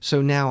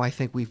 So now I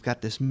think we've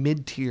got this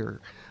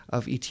mid-tier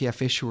of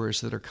ETF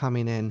issuers that are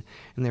coming in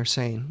and they're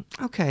saying,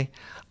 okay,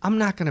 I'm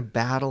not going to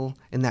battle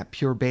in that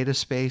pure beta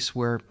space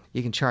where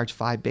you can charge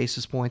 5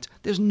 basis points.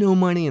 There's no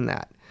money in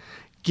that.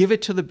 Give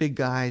it to the big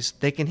guys.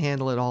 They can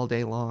handle it all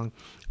day long.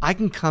 I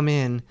can come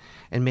in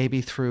and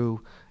maybe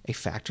through a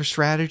factor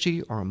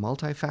strategy or a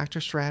multi-factor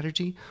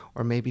strategy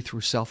or maybe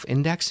through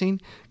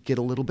self-indexing, get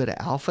a little bit of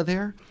alpha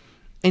there,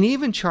 and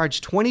even charge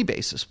 20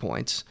 basis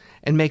points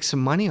and make some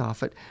money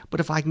off it.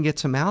 But if I can get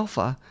some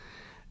alpha,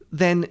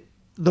 then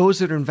those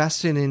that are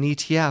invested in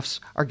ETFs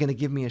are going to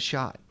give me a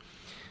shot.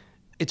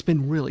 It's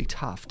been really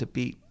tough to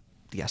beat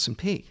the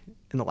S&P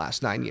in the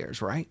last 9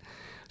 years, right?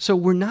 So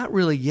we're not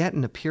really yet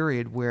in a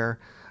period where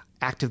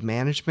active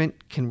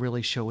management can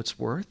really show its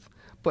worth,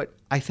 but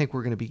I think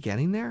we're going to be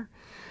getting there.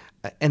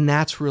 And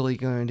that's really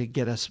going to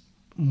get us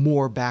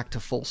more back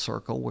to full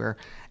circle, where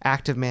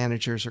active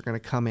managers are going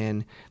to come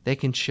in. They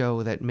can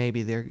show that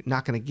maybe they're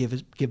not going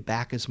to give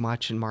back as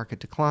much in market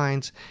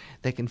declines.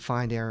 They can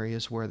find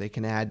areas where they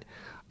can add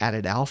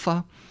added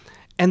alpha.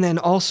 And then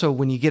also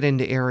when you get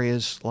into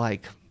areas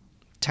like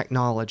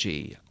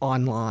technology,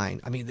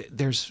 online, I mean,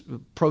 there's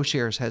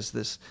ProShares has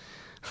this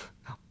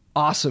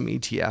awesome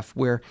ETF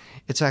where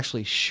it's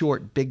actually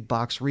short big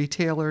box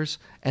retailers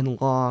and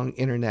long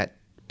internet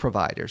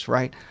providers,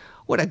 right?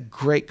 What a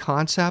great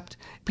concept,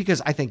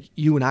 because I think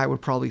you and I would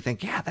probably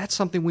think, yeah, that's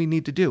something we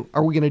need to do.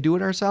 Are we going to do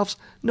it ourselves?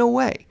 No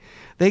way.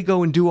 They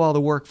go and do all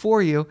the work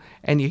for you,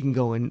 and you can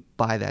go and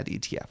buy that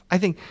ETF. I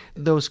think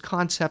those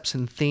concepts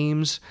and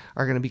themes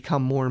are going to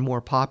become more and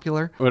more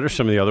popular. What are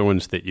some of the other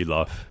ones that you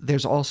love?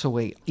 There's also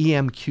a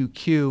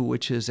EMQQ,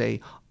 which is a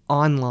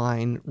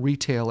online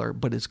retailer,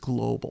 but it's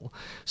global.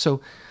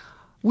 So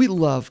we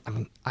love,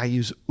 I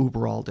use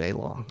Uber all day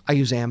long. I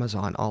use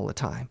Amazon all the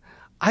time.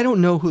 I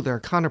don't know who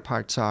their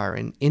counterparts are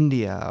in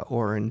India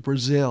or in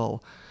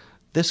Brazil.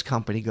 This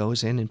company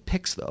goes in and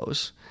picks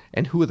those,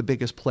 and who are the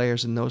biggest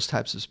players in those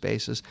types of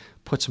spaces,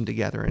 puts them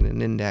together in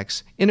an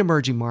index in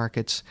emerging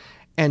markets,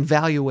 and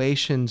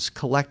valuations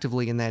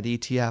collectively in that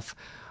ETF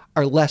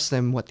are less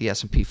than what the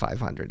S&P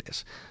 500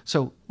 is.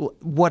 So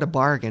what a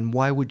bargain.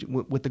 Why would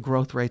you, with the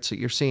growth rates that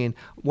you're seeing,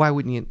 why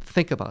wouldn't you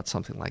think about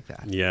something like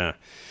that? Yeah.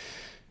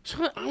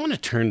 So I want to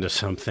turn to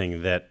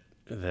something that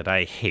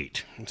I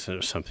hate instead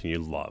of something you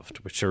loved,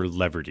 which are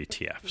levered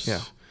ETFs.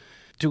 Yeah.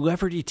 Do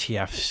levered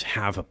ETFs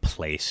have a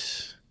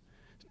place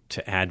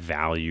to add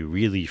value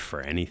really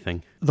for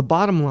anything? The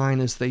bottom line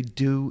is they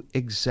do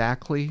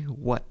exactly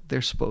what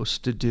they're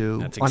supposed to do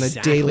That's on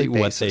exactly a daily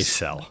basis. what they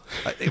sell.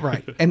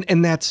 Right.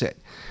 And that's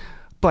it.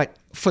 But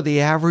for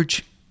the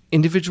average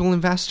individual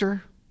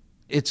investor,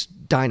 it's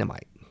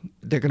dynamite.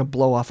 They're going to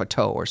blow off a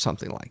toe or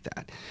something like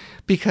that,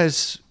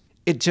 because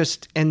it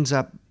just ends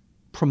up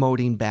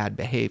promoting bad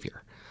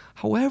behavior.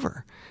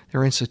 However,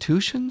 there are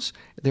institutions,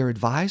 there are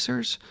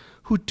advisors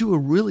who do a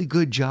really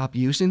good job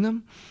using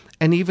them.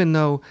 And even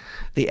though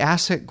the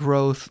asset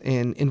growth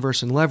in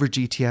inverse and leverage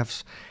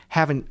ETFs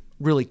haven't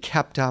really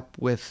kept up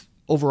with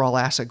overall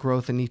asset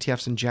growth in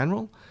ETFs in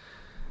general,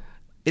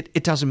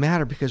 it doesn't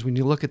matter, because when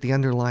you look at the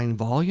underlying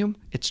volume,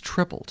 it's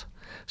tripled.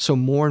 So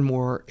more and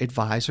more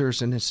advisors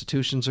and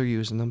institutions are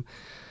using them.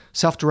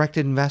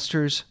 Self-directed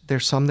investors,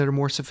 there's some that are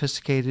more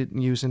sophisticated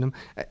in using them.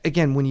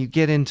 Again, when you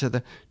get into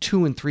the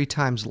 2 and 3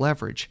 times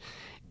leverage,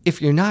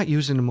 if you're not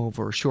using them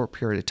over a short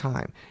period of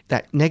time,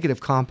 that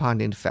negative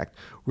compounding effect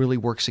really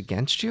works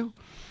against you.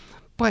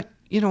 But,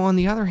 on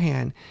the other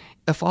hand,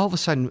 if all of a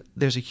sudden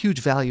there's a huge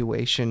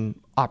valuation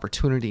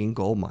opportunity in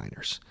gold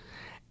miners,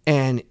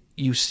 and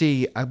you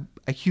see a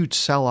huge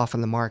sell-off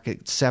in the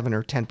market, 7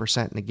 or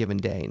 10% in a given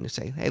day, and you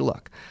say, hey,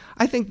 look,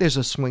 I think there's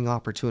a swing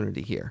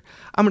opportunity here.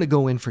 I'm going to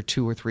go in for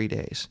 2 or 3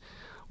 days.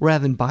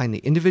 Rather than buying the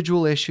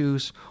individual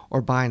issues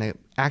or buying an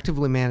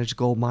actively managed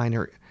gold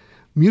miner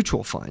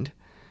mutual fund,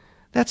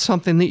 that's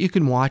something that you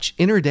can watch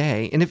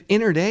intraday. And if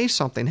intraday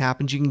something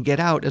happens, you can get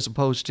out as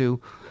opposed to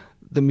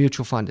the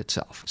mutual fund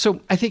itself.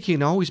 So I think you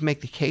can always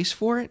make the case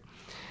for it.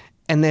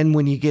 And then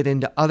when you get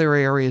into other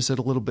areas that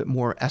are a little bit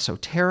more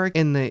esoteric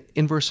in the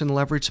inverse and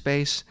leverage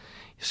space,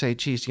 you say,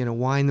 geez,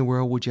 why in the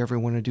world would you ever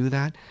want to do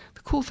that?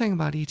 The cool thing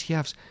about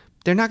ETFs,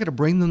 they're not going to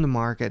bring them to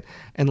market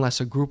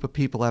unless a group of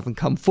people haven't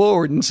come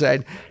forward and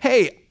said,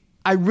 hey,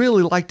 I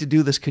really like to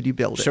do this. Could you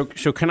build it?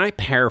 So can I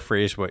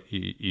paraphrase what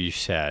you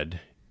said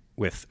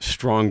with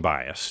strong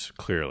bias,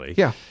 clearly?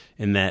 Yeah.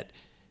 In that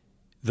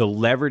the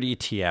levered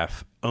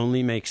ETF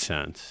only makes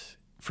sense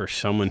for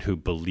someone who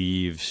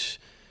believes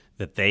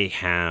that they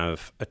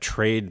have a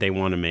trade they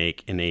want to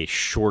make in a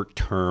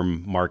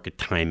short-term market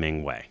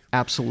timing way.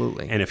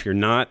 Absolutely. And if you're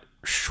not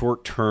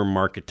short-term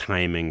market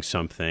timing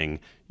something,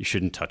 you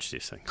shouldn't touch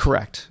these things.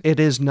 Correct.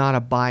 It is not a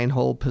buy and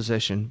hold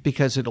position,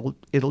 because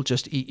it'll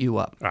just eat you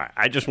up. All right.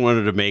 I just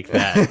wanted to make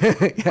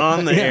that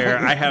on the air.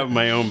 I have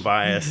my own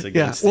bias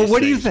against Well, these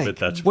what do things, you think? but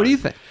that's What do fine. you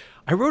think?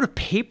 I wrote a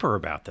paper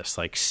about this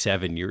like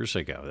 7 years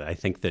ago. I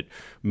think that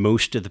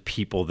most of the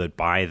people that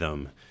buy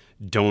them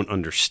don't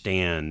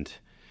understand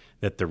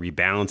that the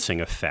rebalancing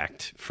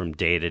effect from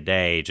day to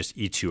day just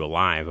eats you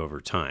alive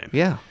over time.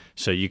 Yeah.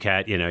 So you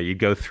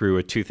go through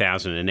a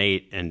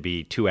 2008 and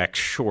be 2x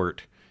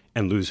short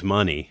and lose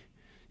money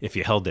if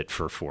you held it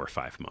for 4 or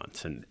 5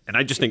 months. And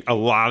I just think a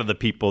lot of the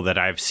people that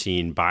I've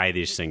seen buy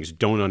these things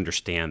don't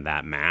understand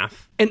that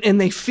math.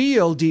 And they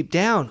feel deep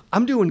down,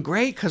 I'm doing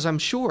great because I'm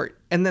short.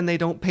 And then they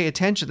don't pay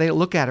attention. They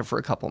look at it for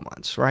a couple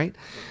months, right?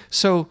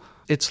 So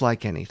it's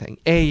like anything.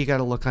 A, you got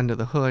to look under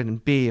the hood.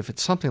 And B, if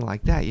it's something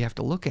like that, you have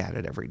to look at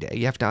it every day.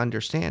 You have to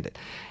understand it.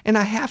 And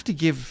I have to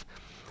give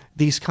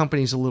these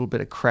companies a little bit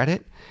of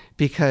credit,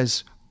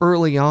 because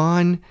early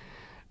on,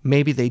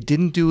 maybe they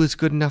didn't do as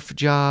good enough a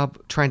job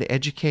trying to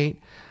educate.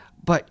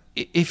 But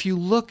if you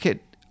look at,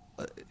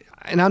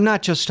 and I'm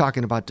not just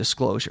talking about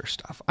disclosure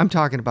stuff. I'm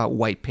talking about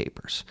white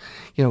papers.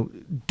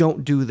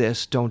 Don't do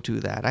this, don't do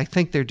that. I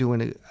think they're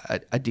doing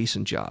a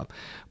decent job.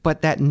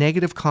 But that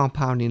negative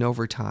compounding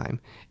over time,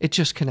 it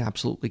just can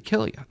absolutely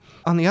kill you.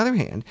 On the other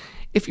hand,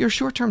 if you're a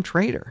short-term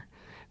trader,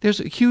 there's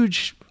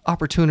huge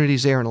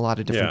opportunities there and a lot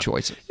of different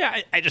choices.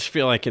 Yeah, I just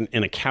feel like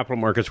in a capital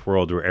markets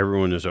world where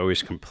everyone is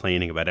always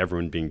complaining about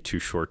everyone being too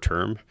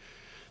short-term,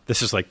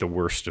 this is like the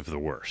worst of the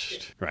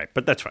worst. Right,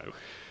 but that's fine.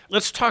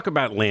 Let's talk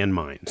about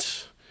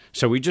landmines.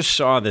 So we just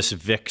saw this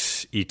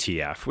VIX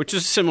ETF, which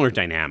is a similar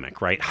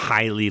dynamic, right?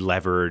 Highly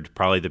levered,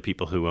 probably the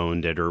people who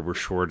owned it or were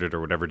shorted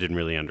or whatever didn't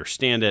really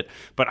understand it,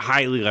 but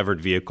highly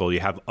levered vehicle. You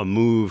have a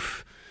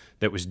move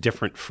that was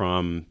different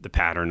from the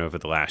pattern over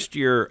the last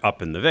year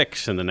up in the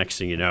VIX, and the next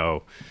thing you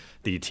know,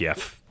 the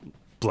ETF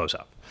blows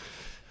up.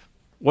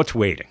 What's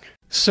waiting?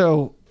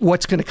 So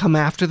what's going to come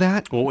after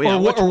that? Well, yeah,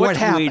 or what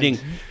happened? Waiting?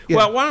 Yeah.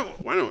 Well,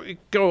 why don't we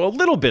go a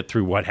little bit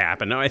through what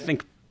happened? Now, I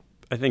think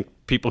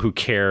people who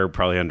care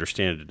probably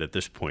understand it at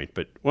this point,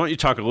 but why don't you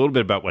talk a little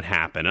bit about what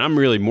happened? I'm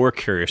really more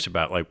curious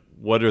about like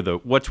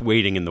what's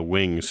waiting in the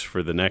wings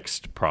for the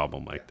next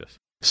problem like this.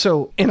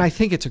 So, and I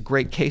think it's a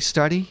great case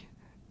study,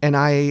 and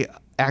I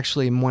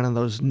actually am one of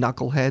those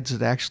knuckleheads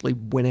that actually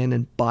went in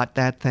and bought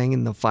that thing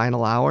in the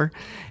final hour,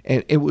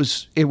 and it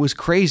was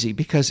crazy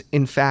because,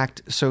 in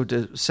fact, so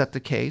to set the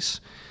case,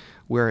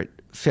 we're at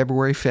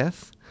February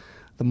 5th,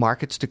 the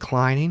market's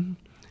declining.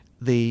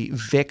 The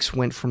VIX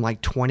went from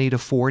like 20 to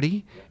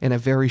 40 in a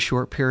very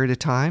short period of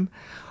time.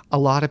 A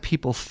lot of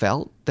people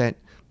felt that,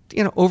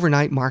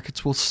 overnight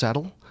markets will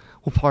settle.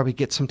 We'll probably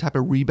get some type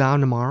of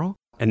rebound tomorrow.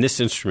 And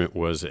this instrument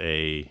was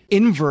a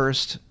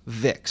inversed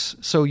VIX.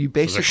 So you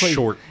basically,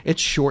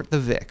 it's short the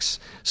VIX.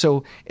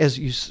 So as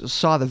you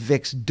saw the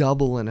VIX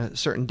double in a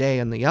certain day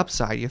on the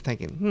upside, you're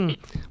thinking,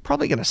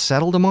 probably going to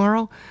settle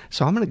tomorrow.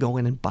 So I'm going to go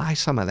in and buy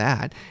some of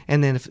that.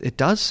 And then if it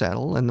does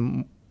settle and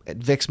the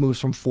VIX moves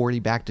from 40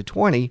 back to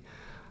 20,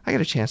 I got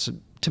a chance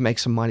to make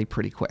some money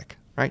pretty quick,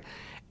 right?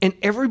 And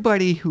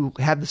everybody who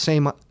had the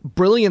same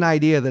brilliant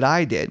idea that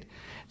I did,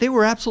 they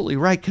were absolutely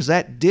right because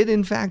that did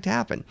in fact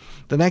happen.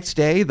 The next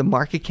day, the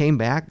market came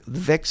back, the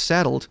VIX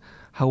settled.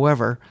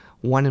 However,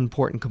 one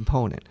important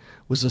component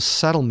was the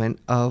settlement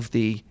of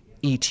the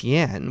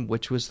ETN,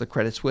 which was the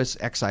Credit Suisse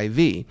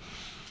XIV.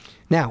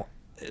 Now,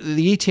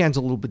 the ETN's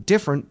a little bit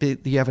different,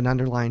 but you have an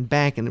underlying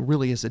bank and it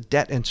really is a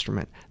debt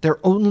instrument. Their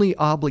only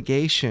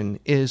obligation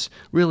is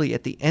really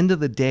at the end of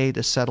the day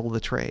to settle the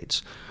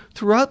trades.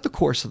 Throughout the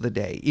course of the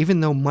day, even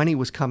though money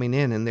was coming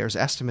in and there's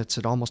estimates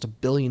that almost $1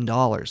 billion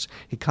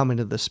had come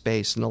into the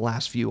space in the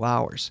last few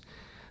hours,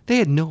 they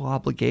had no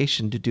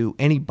obligation to do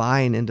any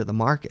buying into the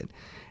market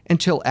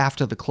until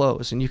after the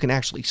close, and you can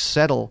actually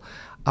settle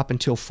up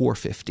until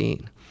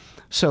 4:15.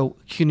 So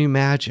can you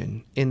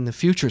imagine in the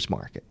futures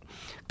market,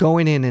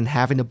 going in and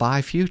having to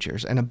buy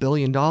futures and $1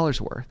 billion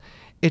worth?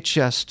 It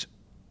just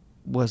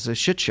was a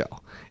shit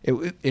show.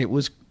 It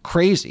was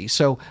crazy.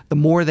 So the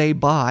more they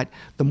bought,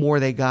 the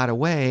more they got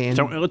away. And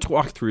so let's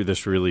walk through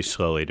this really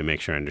slowly to make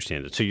sure I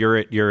understand it. So you're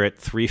at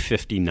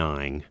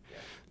 359.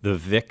 The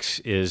VIX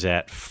is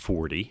at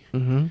 40.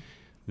 Mm-hmm.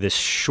 This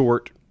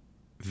short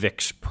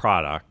VIX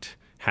product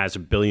has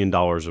 $1 billion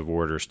of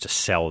orders to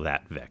sell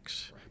that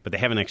VIX, but they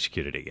haven't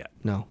executed it yet.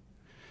 No.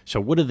 So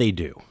what do they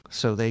do?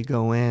 So they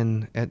go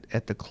in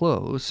at the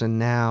close, and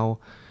now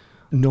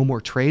no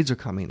more trades are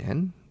coming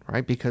in,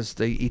 right? Because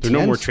the ETNs... There are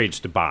no more trades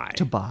to buy.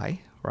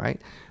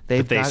 Right?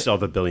 But they still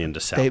have $1 billion to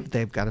sell.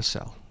 They've got to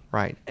sell,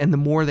 right? And the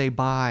more they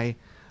buy,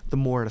 the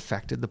more it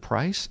affected the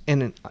price.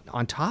 And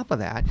on top of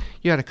that,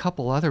 you had a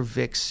couple other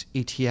VIX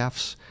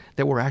ETFs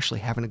that were actually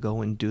having to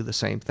go and do the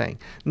same thing.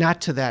 Not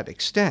to that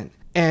extent.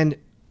 And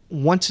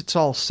once it's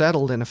all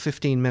settled in a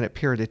 15-minute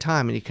period of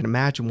time, and you can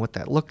imagine what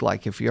that looked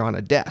like if you're on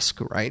a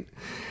desk, right?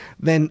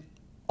 Then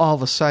all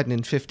of a sudden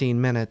in 15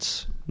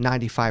 minutes,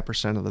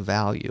 95% of the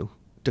value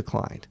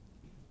declined.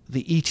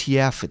 The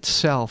ETF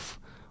itself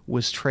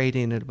was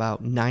trading at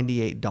about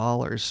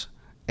 $98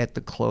 at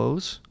the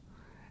close,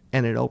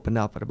 and it opened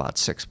up at about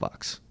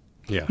 $6.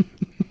 Yeah.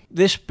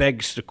 This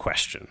begs the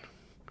question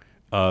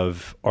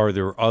of, are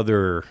there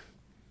other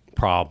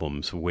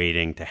problems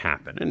waiting to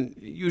happen? And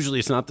usually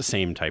it's not the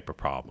same type of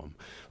problem.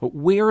 But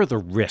where are the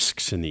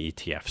risks in the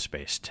ETF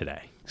space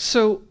today?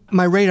 So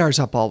my radar's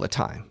up all the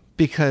time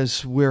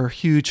because we're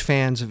huge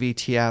fans of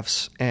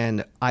ETFs,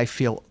 and I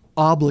feel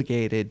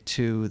obligated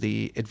to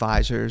the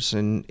advisors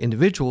and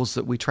individuals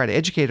that we try to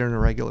educate on a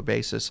regular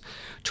basis,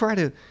 try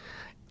to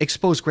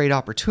expose great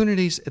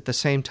opportunities at the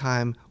same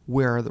time.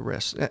 Where are the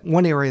risks?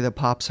 One area that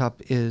pops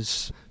up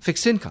is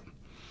fixed income.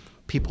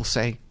 People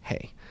say,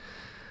 hey,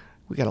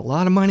 we got a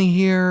lot of money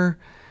here.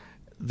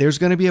 There's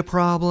going to be a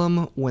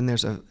problem. When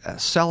there's a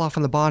sell-off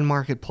in the bond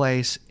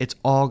marketplace, it's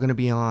all going to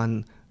be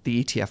on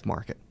the ETF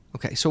market.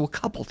 Okay, so a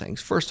couple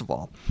things. First of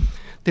all,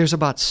 there's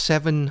about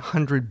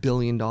 $700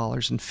 billion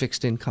in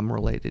fixed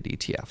income-related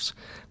ETFs.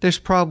 There's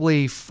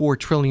probably $4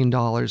 trillion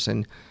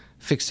in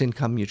fixed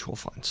income mutual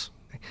funds.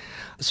 Okay?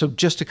 So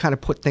just to kind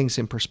of put things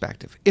in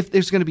perspective, if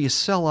there's going to be a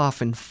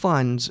sell-off in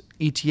funds,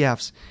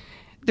 ETFs,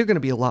 there are going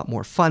to be a lot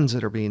more funds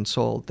that are being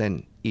sold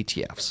than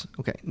ETFs.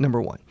 Okay,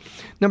 number one.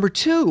 Number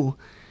two,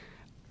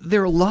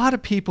 there are a lot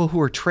of people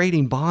who are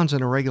trading bonds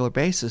on a regular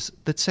basis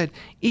that said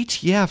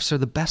ETFs are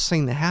the best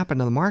thing to happen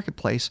to the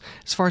marketplace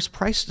as far as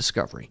price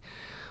discovery.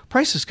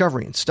 Price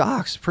discovery in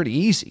stocks is pretty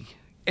easy.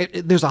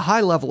 There's a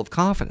high level of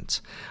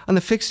confidence. On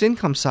the fixed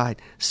income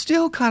side,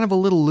 still kind of a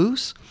little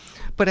loose,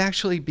 but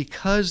actually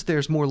because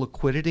there's more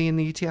liquidity in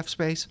the ETF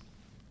space,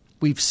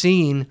 we've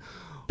seen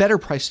better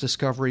price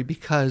discovery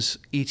because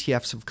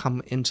ETFs have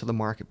come into the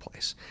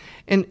marketplace.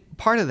 And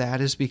part of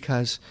that is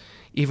because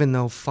even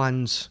though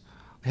funds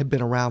have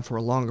been around for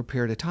a longer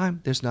period of time,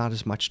 there's not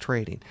as much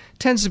trading. It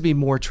tends to be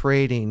more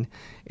trading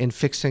in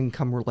fixed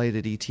income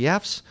related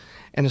ETFs,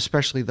 and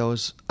especially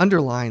those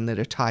underlying that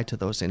are tied to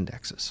those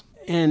indexes.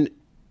 And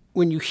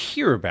when you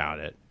hear about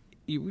it,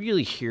 you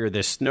really hear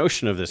this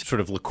notion of this sort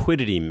of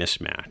liquidity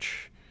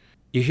mismatch.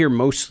 You hear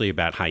mostly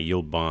about high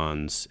yield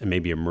bonds and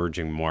maybe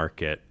emerging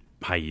market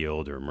high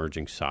yield or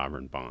emerging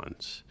sovereign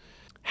bonds.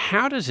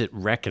 How does it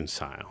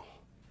reconcile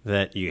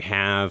that you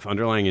have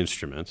underlying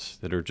instruments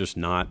that are just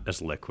not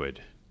as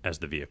liquid as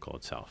the vehicle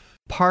itself?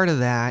 Part of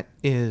that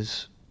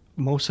is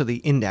most of the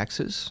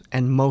indexes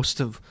and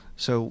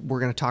so we're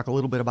going to talk a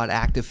little bit about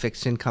active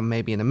fixed income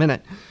maybe in a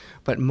minute,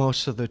 but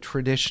most of the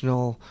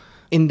traditional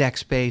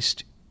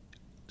index-based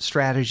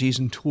strategies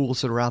and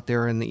tools that are out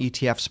there in the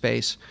ETF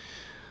space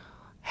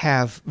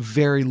have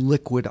very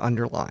liquid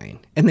underlying,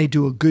 and they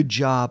do a good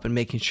job in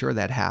making sure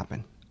that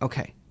happen.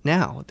 Okay,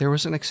 now there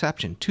was an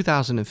exception.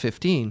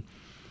 2015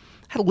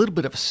 had a little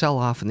bit of a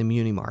sell-off in the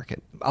muni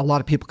market. A lot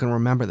of people can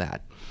remember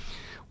that.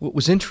 What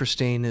was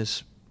interesting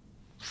is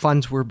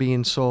funds were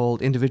being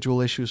sold,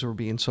 individual issues were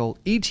being sold,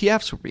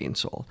 ETFs were being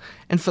sold.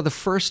 And for the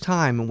first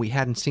time, and we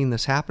hadn't seen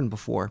this happen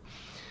before,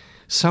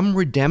 some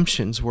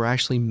redemptions were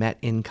actually met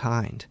in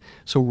kind.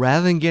 So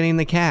rather than getting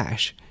the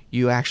cash,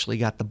 you actually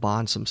got the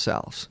bonds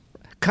themselves.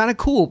 Kind of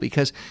cool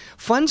because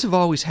funds have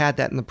always had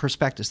that in the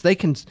prospectus. They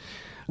can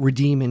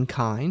redeem in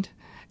kind,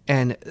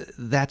 and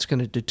that's going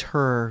to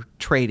deter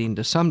trading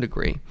to some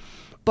degree.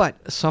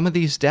 But some of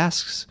these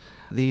desks,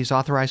 these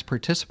authorized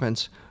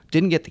participants,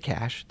 didn't get the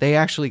cash. They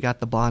actually got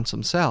the bonds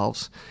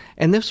themselves.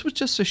 And this was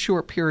just a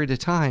short period of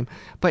time.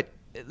 But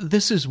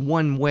this is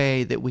one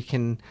way that we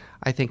can,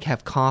 I think,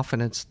 have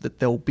confidence that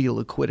there'll be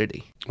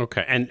liquidity.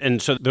 Okay.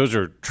 And so those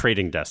are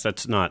trading desks.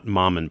 That's not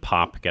mom and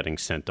pop getting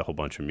sent a whole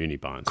bunch of muni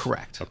bonds.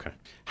 Correct. Okay.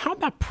 How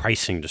about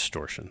pricing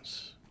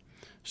distortions?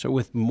 So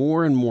with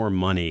more and more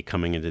money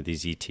coming into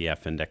these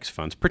ETF index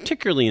funds,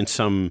 particularly in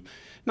some,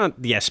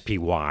 not the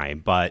SPY,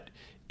 but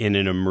in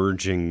an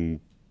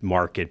emerging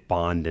market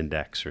bond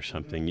index or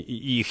something,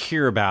 you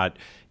hear about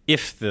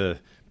if the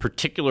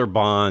particular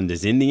bond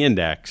is in the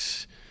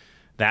index,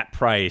 that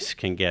price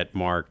can get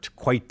marked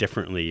quite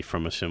differently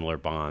from a similar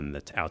bond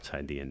that's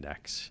outside the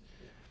index.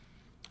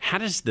 How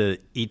does the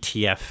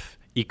ETF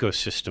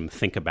ecosystem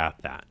think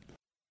about that?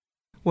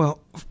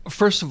 Well,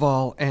 first of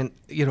all,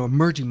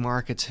 emerging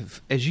markets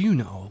have, as you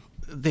know,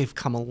 they've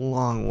come a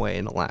long way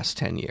in the last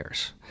 10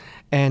 years.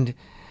 And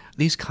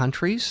these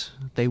countries,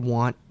 they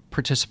want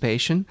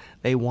participation,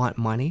 they want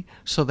money,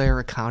 so their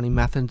accounting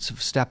methods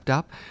have stepped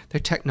up, their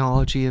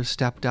technology has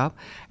stepped up,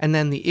 and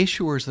then the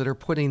issuers that are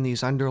putting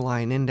these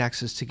underlying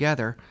indexes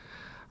together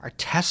are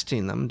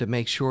testing them to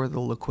make sure the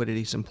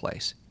liquidity's in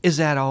place. Is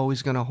that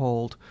always going to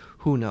hold?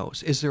 Who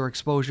knows? Is there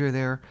exposure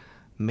there?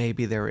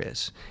 Maybe there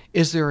is.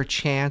 Is there a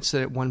chance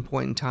that at one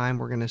point in time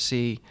we're going to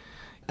see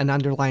an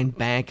underlying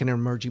bank in an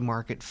emerging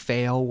market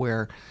fail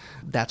where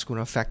that's going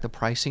to affect the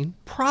pricing?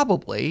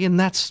 Probably, and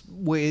that's the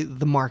way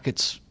the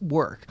markets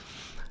work.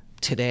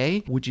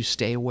 Today, would you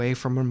stay away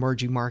from an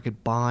emerging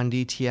market bond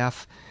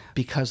ETF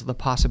because of the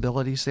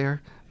possibilities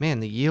there? Man,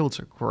 the yields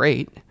are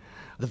great.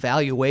 The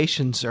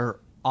valuations are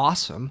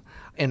awesome.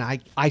 And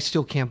I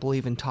still can't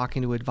believe in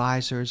talking to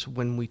advisors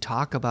when we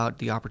talk about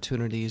the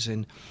opportunities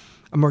in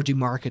emerging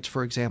markets,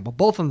 for example,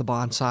 both on the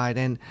bond side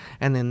and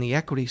then the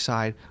equity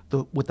side,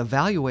 with the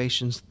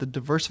valuations, the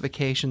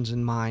diversifications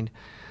in mind.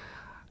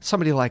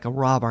 Somebody like a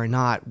Rob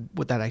Arnott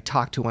that I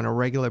talk to on a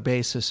regular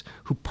basis,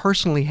 who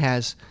personally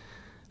has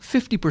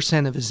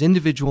 50% of his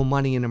individual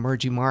money in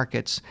emerging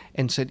markets,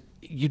 and said,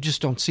 you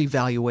just don't see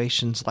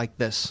valuations like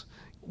this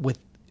with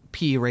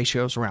PE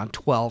ratios around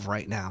 12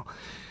 right now.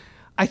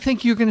 I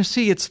think you're going to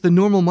see it's the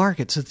normal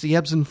markets, it's the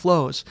ebbs and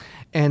flows.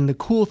 And the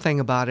cool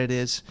thing about it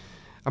is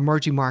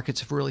emerging markets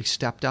have really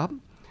stepped up,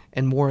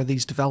 and more of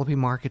these developing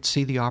markets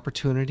see the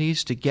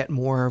opportunities to get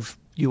more of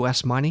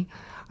U.S. money.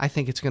 I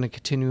think it's going to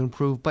continue to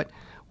improve, but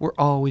we're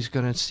always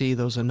going to see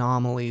those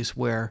anomalies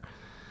where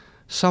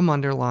some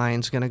underlying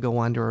is going to go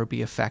under or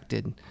be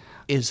affected.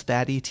 Is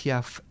that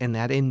ETF and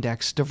that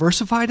index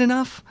diversified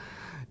enough?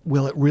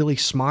 Will it really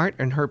smart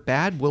and hurt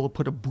bad? Will it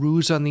put a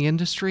bruise on the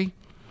industry?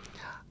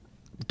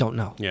 Don't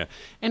know. Yeah.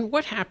 And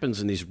what happens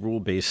in these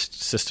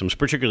rule-based systems,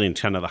 particularly in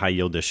kind of the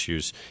high-yield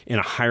issues, in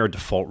a higher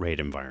default rate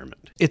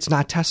environment? It's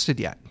not tested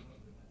yet.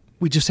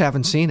 We just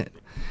haven't seen it.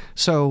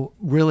 So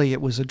really, it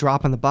was a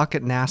drop in the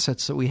bucket in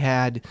assets that we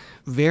had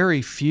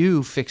very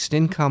few fixed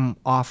income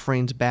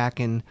offerings back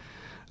in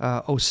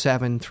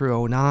 07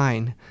 through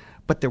 09,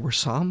 but there were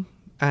some,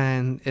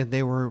 and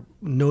they were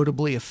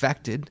notably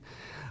affected.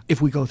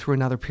 If we go through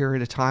another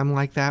period of time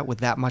like that with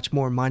that much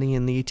more money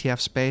in the ETF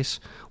space,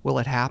 will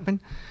it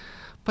happen?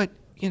 But,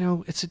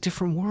 it's a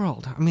different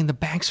world. I mean, the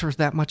banks are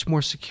that much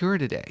more secure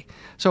today.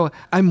 So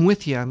I'm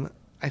with you.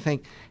 I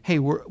think, hey,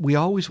 we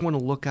always want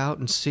to look out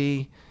and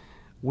see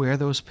where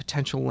those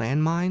potential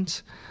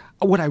landmines.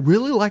 What I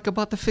really like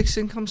about the fixed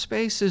income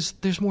space is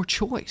there's more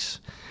choice.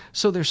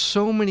 So there's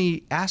so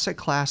many asset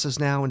classes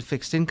now in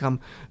fixed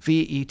income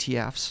via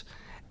ETFs.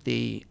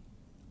 The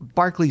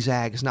Barclays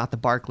Ag is not the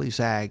Barclays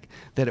Ag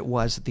that it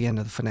was at the end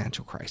of the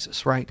financial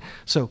crisis, right?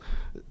 So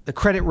the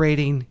credit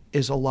rating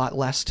is a lot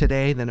less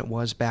today than it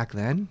was back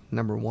then,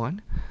 number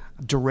one.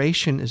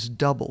 Duration is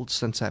doubled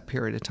since that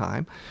period of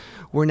time.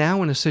 We're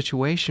now in a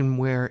situation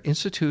where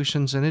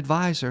institutions and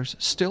advisors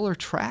still are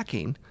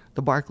tracking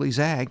the Barclays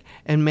Ag,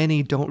 and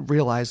many don't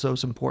realize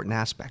those important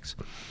aspects.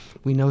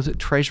 We know that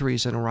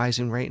treasuries in a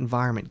rising rate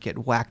environment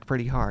get whacked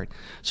pretty hard.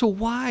 So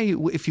why,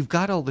 if you've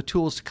got all the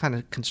tools to kind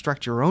of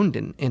construct your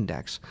own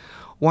index,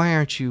 why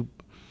aren't you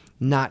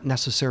not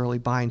necessarily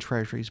buying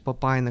treasuries, but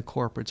buying the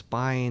corporates,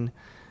 buying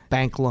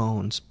bank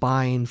loans,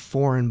 buying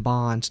foreign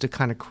bonds to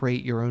kind of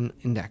create your own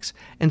index?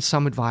 And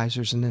some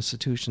advisors and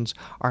institutions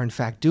are in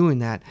fact doing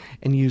that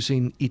and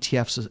using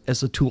ETFs as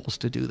the tools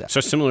to do that.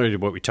 So similar to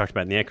what we talked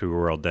about in the equity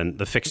world, then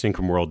the fixed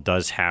income world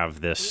does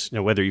have this,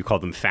 whether you call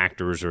them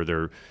factors or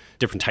they're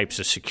different types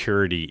of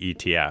security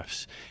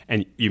ETFs.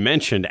 And you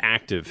mentioned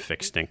active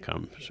fixed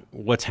income.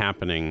 What's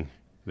happening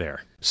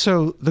there?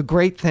 So the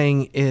great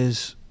thing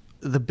is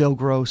the Bill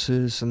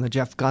Grosses and the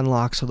Jeff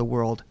Gunlocks of the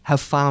world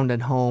have found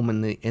a home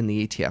in the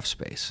ETF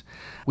space.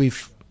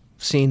 We've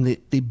seen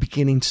the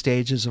beginning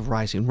stages of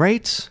rising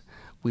rates.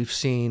 We've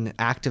seen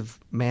active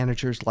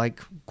managers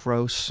like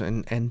Gross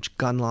and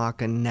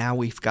Gunlock, and now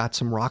we've got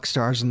some rock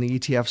stars in the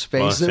ETF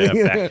space.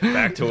 Well,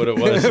 back to what it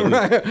was.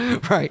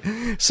 Right.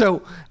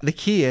 So the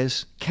key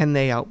is, can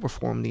they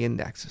outperform the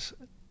indexes?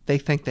 They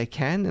think they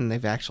can, and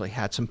they've actually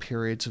had some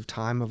periods of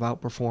time of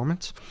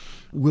outperformance.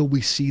 Will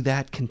we see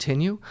that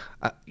continue?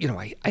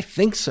 I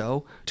think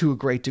so, to a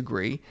great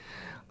degree.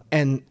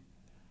 And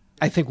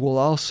I think we'll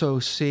also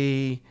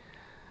see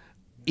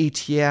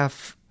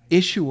ETF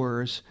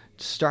issuers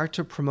start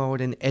to promote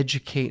and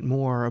educate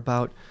more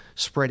about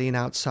spreading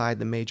outside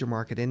the major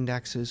market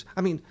indexes.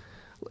 I mean,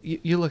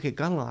 you look at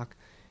Gunlock,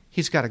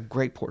 he's got a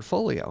great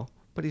portfolio,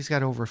 but he's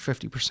got over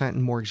 50%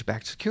 in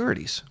mortgage-backed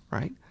securities,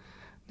 right?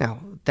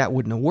 Now, that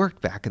wouldn't have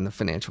worked back in the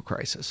financial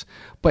crisis,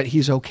 but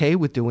he's okay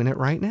with doing it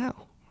right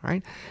now,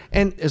 right?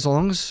 And as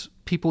long as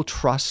people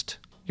trust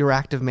your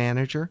active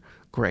manager,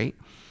 great.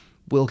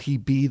 Will he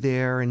be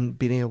there and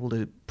being able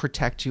to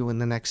protect you in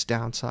the next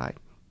downside?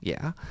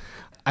 Yeah.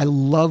 I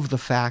love the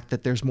fact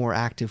that there's more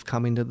active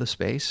coming to the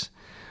space,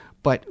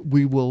 but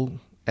we will,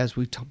 as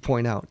we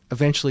point out,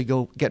 eventually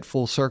go get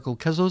full circle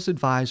because those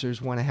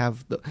advisors want to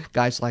have the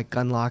guys like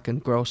Gunlock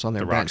and Gross on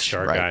their bench. The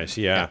rockstar guys,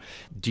 yeah.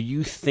 Do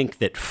you think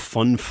that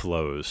fund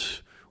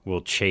flows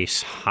will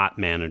chase hot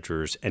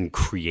managers and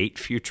create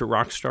future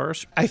rock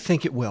stars? I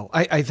think it will.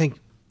 I think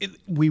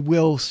we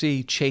will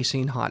see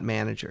chasing hot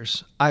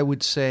managers. I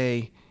would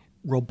say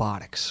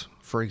robotics,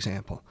 for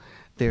example.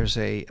 There's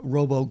a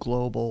Robo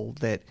Global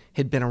that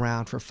had been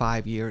around for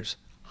 5 years,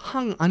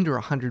 hung under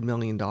 $100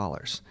 million.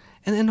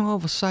 And then all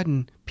of a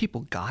sudden,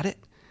 people got it,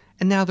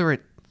 and now they're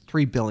at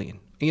 $3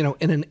 billion,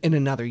 in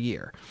another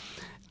year.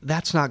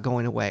 That's not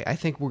going away. I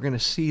think we're going to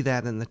see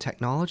that in the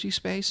technology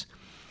space.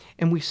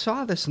 And we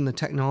saw this in the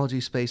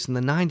technology space in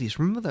the 90s.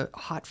 Remember the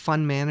hot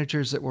fund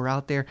managers that were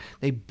out there?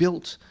 They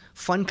built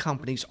fund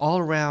companies all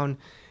around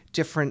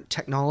different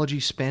technology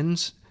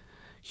spins,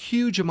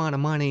 huge amount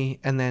of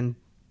money, and then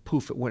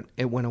poof, it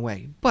went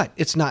away. But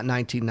it's not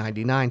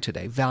 1999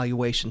 today.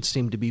 Valuations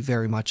seem to be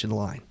very much in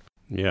line.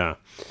 Yeah.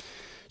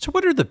 So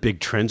what are the big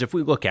trends? If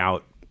we look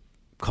out,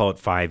 call it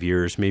 5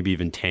 years, maybe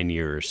even 10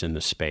 years in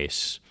the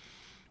space,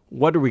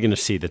 what are we going to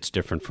see that's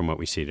different from what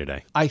we see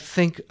today? I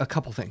think a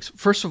couple things.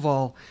 First of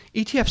all,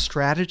 ETF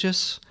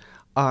strategists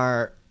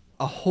are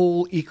a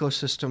whole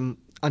ecosystem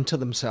unto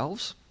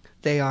themselves.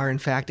 They are, in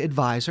fact,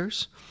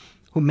 advisors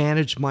who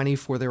manage money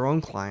for their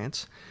own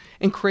clients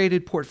and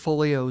created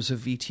portfolios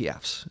of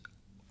ETFs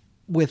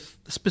with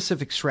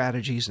specific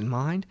strategies in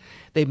mind.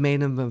 They've made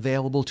them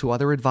available to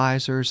other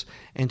advisors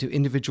and to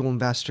individual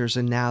investors,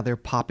 and now they're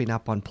popping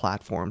up on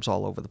platforms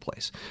all over the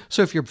place.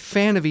 So if you're a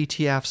fan of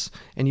ETFs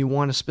and you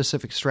want a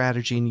specific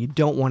strategy and you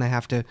don't want to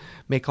have to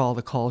make all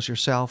the calls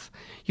yourself,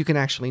 you can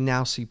actually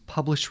now see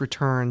published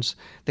returns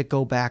that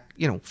go back,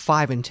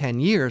 5 and 10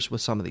 years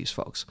with some of these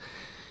folks.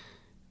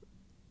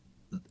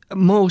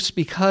 Most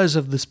because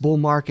of this bull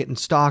market in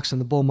stocks and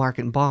the bull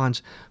market in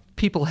bonds,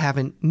 people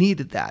haven't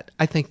needed that.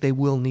 I think they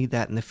will need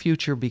that in the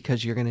future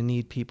because you're going to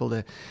need people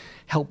to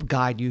help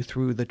guide you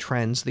through the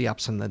trends, the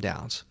ups and the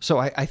downs. So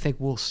I think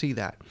we'll see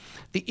that.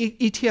 The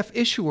ETF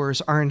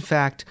issuers are, in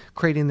fact,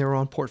 creating their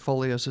own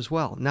portfolios as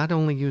well, not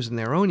only using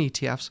their own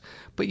ETFs,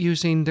 but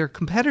using their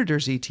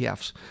competitors'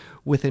 ETFs,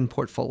 within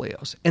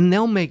portfolios, and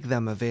they'll make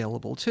them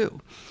available too.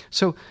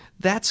 So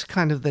that's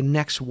kind of the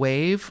next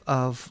wave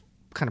of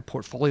kind of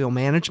portfolio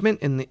management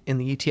in the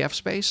ETF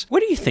space. What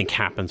do you think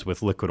happens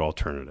with liquid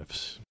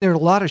alternatives? There are a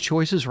lot of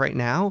choices right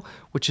now,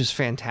 which is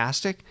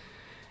fantastic,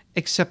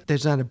 except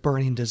there's not a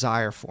burning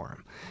desire for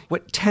them.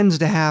 What tends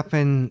to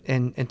happen,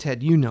 and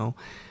Ted, you know,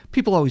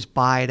 people always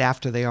buy it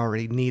after they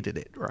already needed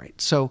it, right?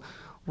 So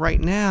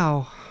right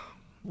now,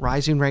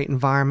 rising rate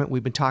environment,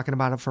 we've been talking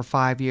about it for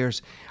 5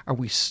 years. Are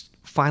we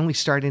finally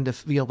starting to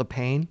feel the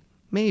pain?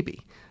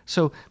 Maybe.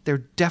 So there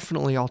are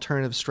definitely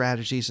alternative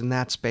strategies in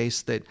that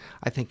space that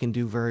I think can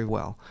do very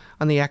well.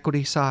 On the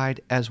equity side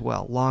as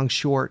well, long,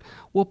 short,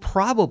 we'll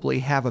probably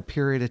have a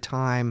period of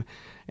time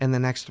in the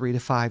next 3 to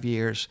 5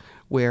 years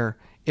where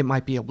it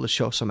might be able to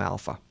show some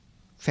alpha.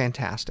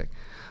 Fantastic.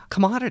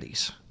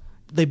 Commodities.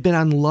 They've been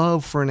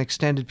unloved for an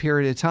extended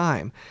period of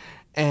time.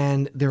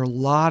 And there are a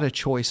lot of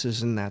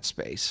choices in that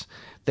space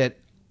that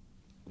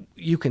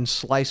you can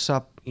slice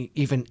up.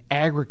 Even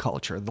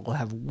agriculture, they'll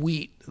have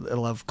wheat,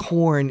 they'll have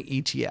corn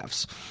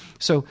ETFs.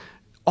 So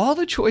all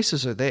the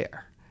choices are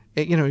there.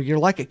 You know, you're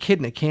like a kid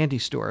in a candy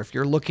store if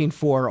you're looking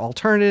for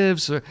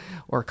alternatives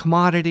or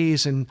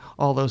commodities and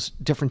all those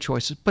different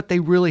choices, but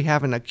they really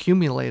haven't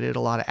accumulated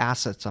a lot of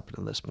assets up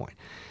to this point.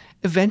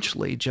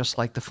 Eventually, just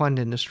like the fund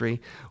industry,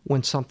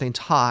 when something's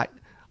hot,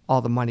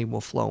 all the money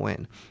will flow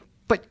in.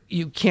 But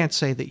you can't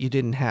say that you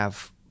didn't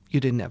have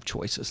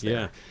choices there.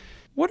 Yeah.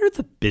 What are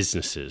the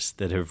businesses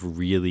that have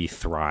really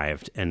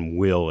thrived and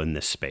will in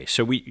this space?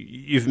 So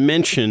you've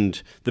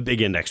mentioned the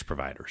big index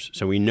providers.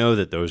 So we know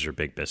that those are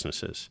big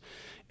businesses,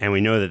 and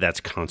we know that that's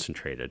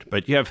concentrated.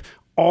 But you have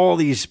all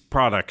these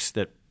products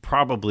that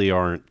probably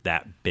aren't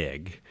that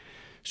big.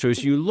 So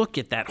as you look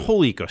at that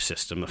whole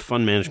ecosystem, the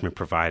fund management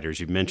providers,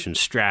 you've mentioned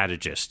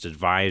strategists,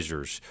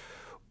 advisors,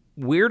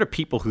 where do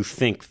people who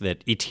think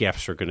that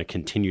ETFs are going to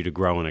continue to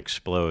grow and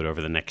explode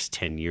over the next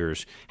 10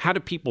 years, how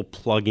do people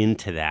plug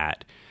into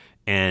that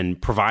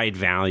and provide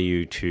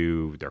value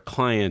to their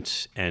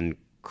clients, and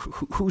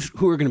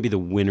who are going to be the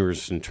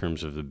winners in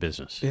terms of the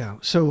business? Yeah.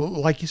 So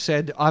like you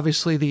said,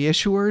 obviously the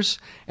issuers,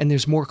 and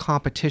there's more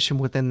competition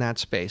within that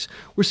space.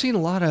 We're seeing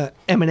a lot of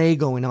M&A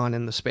going on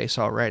in the space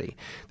already.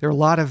 There are a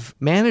lot of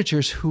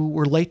managers who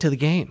were late to the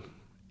game,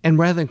 and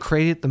rather than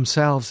create it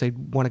themselves, they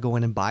want to go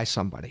in and buy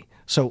somebody.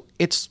 So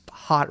it's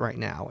hot right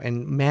now,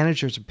 and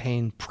managers are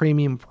paying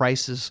premium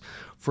prices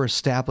for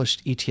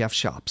established ETF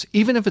shops,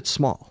 even if it's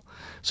small.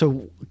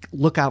 So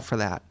look out for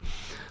that.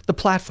 The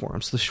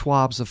platforms, the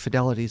Schwabs, the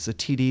Fidelities, the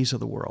TDs of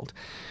the world,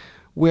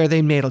 where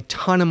they made a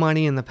ton of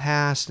money in the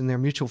past in their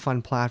mutual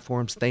fund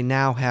platforms, they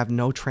now have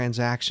no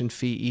transaction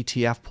fee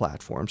ETF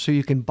platforms. So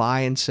you can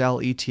buy and sell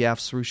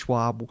ETFs through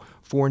Schwab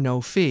for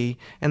no fee,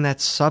 and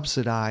that's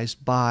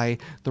subsidized by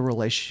the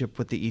relationship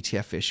with the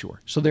ETF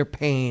issuer. So they're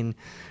paying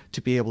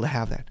to be able to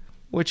have that,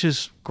 which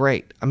is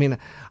great. I mean,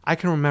 I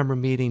can remember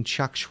meeting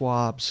Chuck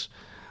Schwab's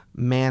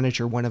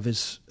manager, one of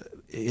his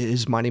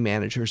money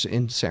managers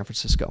in San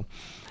Francisco.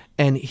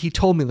 And he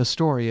told me the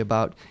story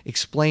about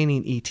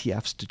explaining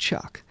ETFs to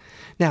Chuck.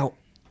 Now,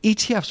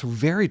 ETFs were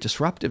very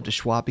disruptive to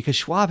Schwab because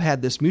Schwab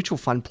had this mutual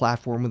fund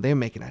platform where they were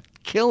making a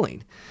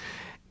killing.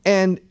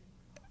 And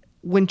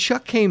when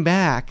Chuck came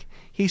back,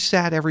 he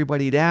sat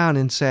everybody down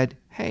and said,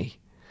 hey,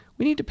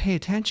 we need to pay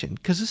attention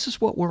because this is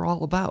what we're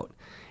all about.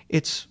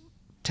 It's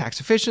tax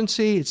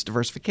efficiency, it's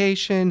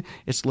diversification,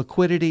 it's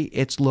liquidity,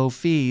 it's low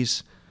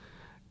fees.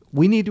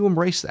 We need to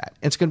embrace that.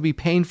 It's going to be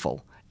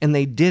painful. And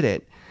they did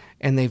it,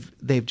 and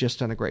they've just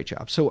done a great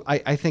job. So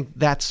I think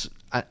that's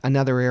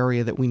another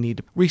area that we need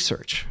to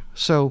research.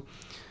 So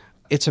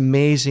it's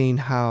amazing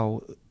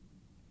how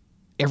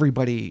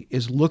everybody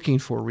is looking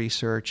for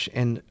research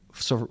and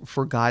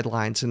for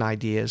guidelines and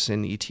ideas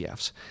in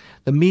ETFs.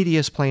 The media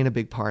is playing a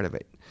big part of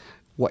it.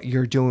 What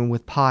you're doing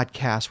with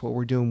podcasts, what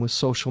we're doing with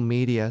social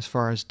media as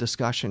far as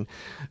discussion,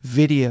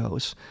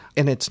 videos.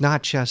 And it's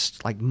not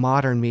just like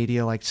modern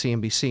media like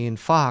CNBC and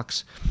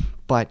Fox,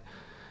 but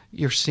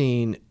you're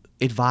seeing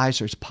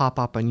advisors pop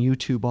up on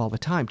YouTube all the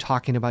time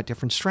talking about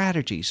different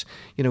strategies,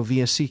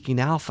 via Seeking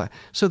Alpha.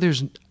 So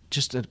there's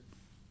just a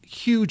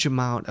huge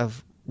amount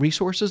of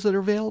resources that are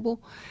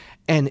available,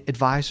 and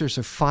advisors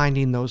are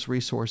finding those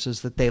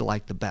resources that they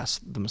like the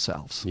best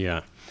themselves.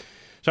 Yeah.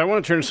 So I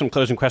want to turn to some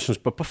closing questions,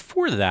 but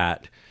before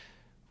that,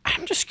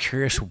 I'm just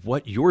curious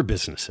what your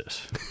business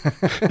is.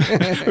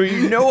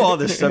 You know all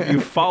this stuff, you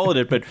followed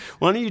it, but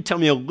why don't you tell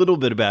me a little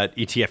bit about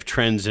ETF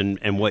trends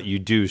and what you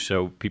do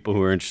so people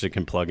who are interested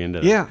can plug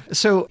into that? Yeah,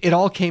 so it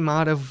all came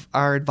out of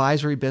our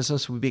advisory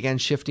business. We began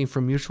shifting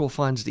from mutual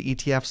funds to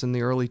ETFs in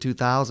the early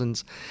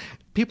 2000s.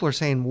 People are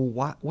saying,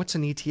 well, what's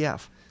an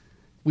ETF?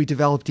 We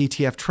developed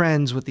ETF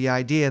trends with the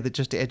idea that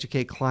just to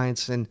educate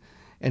clients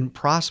and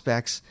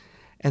prospects.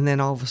 And then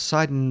all of a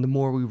sudden, the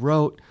more we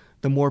wrote,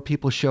 the more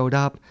people showed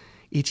up.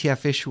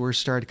 ETF issuers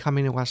started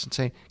coming to us and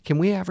saying, can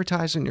we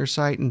advertise on your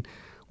site? And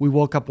we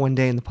woke up one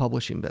day in the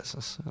publishing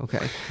business.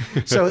 Okay.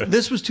 So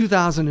this was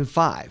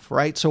 2005,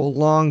 right? So a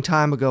long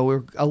time ago. We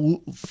were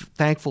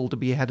thankful to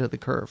be ahead of the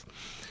curve.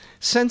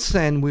 Since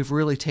then, we've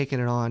really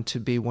taken it on to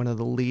be one of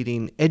the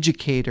leading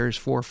educators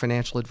for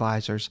financial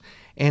advisors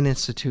and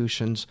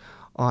institutions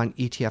on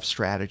ETF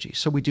strategy.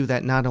 So we do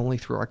that not only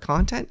through our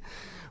content,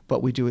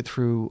 but we do it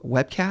through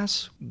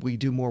webcasts. We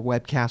do more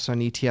webcasts on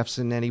ETFs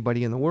than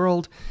anybody in the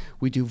world.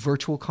 We do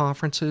virtual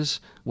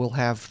conferences. We'll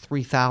have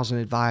 3,000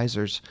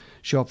 advisors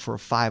show up for a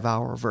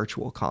 5-hour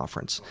virtual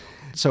conference.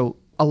 So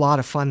a lot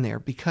of fun there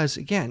because,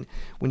 again,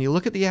 when you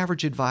look at the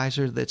average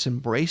advisor that's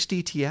embraced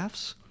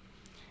ETFs,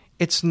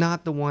 it's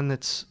not the one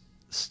that's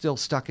still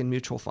stuck in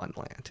mutual fund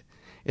land.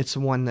 It's the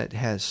one that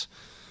has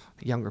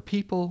younger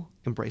people,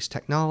 embrace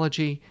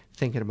technology,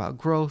 thinking about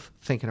growth,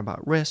 thinking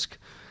about risk.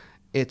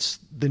 It's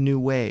the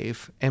new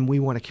wave, and we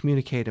want to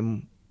communicate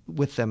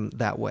with them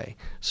that way.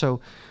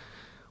 So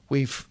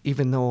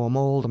even though I'm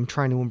old, I'm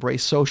trying to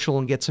embrace social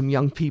and get some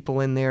young people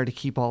in there to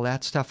keep all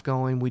that stuff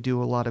going. We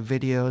do a lot of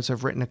videos.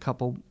 I've written a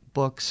couple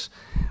books.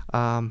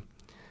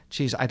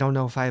 I don't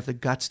know if I have the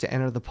guts to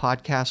enter the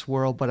podcast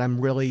world, but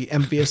I'm really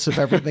envious of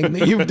everything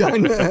that you've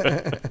done.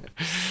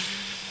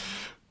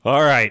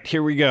 All right,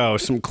 here we go.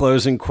 Some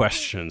closing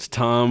questions.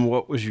 Tom,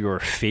 what was your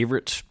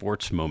favorite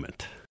sports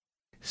moment?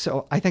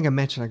 So I think I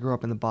mentioned I grew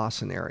up in the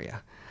Boston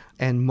area,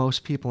 and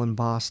most people in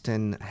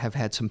Boston have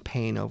had some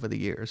pain over the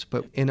years.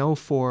 But in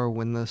 2004,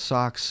 when the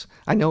Sox,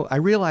 I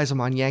realize I'm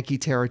on Yankee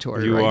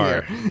territory you right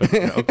are.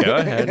 here. Oh, go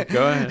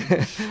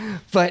ahead.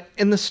 But,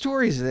 and the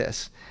story is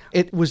this,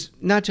 it was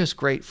not just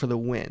great for the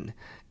win.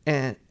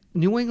 And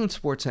New England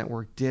Sports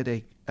Network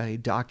did a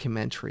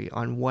documentary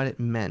on what it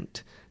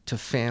meant to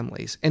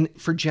families and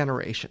for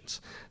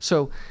generations.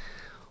 So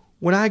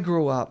when I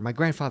grew up, my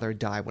grandfather had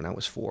died when I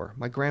was 4.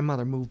 My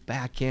grandmother moved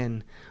back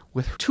in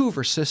with 2 of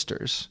her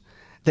sisters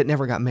that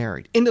never got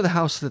married into the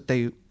house that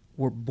they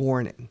were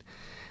born in.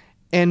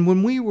 And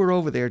when we were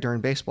over there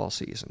during baseball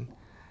season,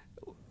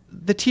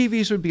 the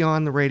TVs would be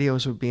on, the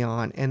radios would be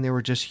on, and they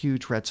were just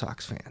huge Red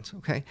Sox fans,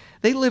 okay?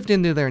 They lived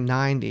into their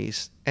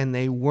 90s, and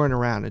they weren't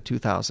around in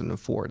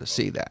 2004 to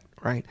see that,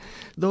 right?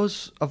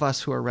 Those of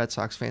us who are Red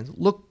Sox fans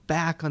look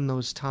back on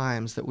those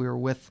times that we were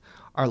with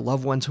our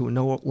loved ones who were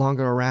no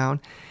longer around,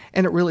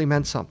 and it really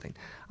meant something.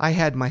 I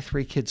had my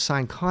 3 kids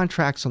sign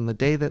contracts on the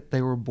day that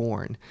they were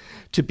born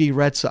to be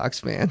Red Sox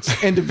fans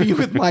and to be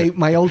with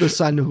my oldest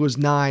son who was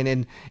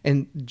 9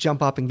 and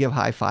jump up and give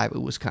high five.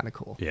 It was kind of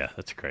cool. Yeah,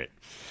 that's great.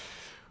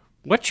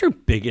 What's your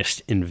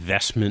biggest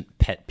investment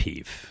pet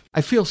peeve?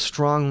 I feel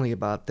strongly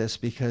about this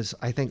because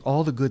I think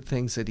all the good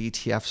things that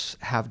ETFs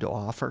have to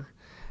offer,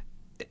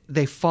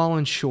 they've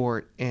fallen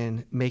short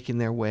in making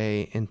their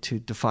way into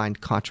defined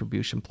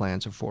contribution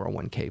plans or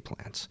 401k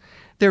plans.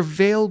 They're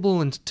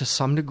available to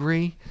some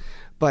degree,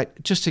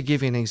 but just to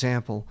give you an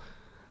example,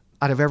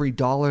 out of every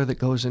dollar that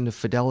goes into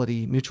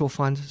Fidelity mutual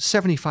funds,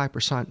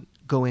 75%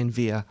 go in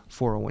via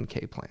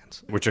 401k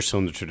plans. Which are still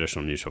in the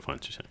traditional mutual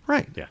funds, you're saying?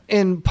 Right. Yeah.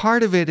 And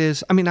part of it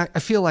is, I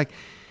feel like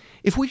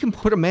if we can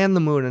put a man on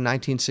the moon in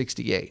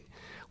 1968,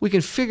 we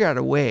can figure out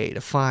a way to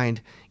find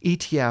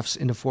ETFs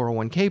into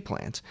 401k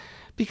plans.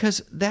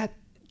 Because that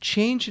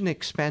change in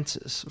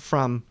expenses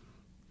from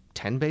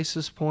 10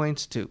 basis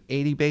points to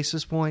 80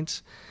 basis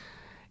points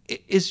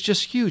is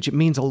just huge. It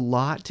means a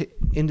lot to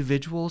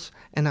individuals.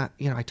 And I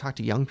talk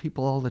to young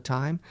people all the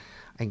time.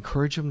 I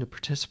encourage them to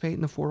participate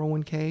in the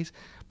 401ks,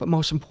 but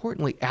most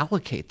importantly,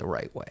 allocate the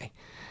right way.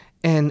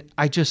 And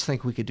I just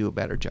think we could do a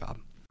better job.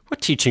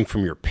 What teaching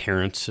from your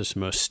parents has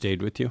most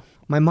stayed with you?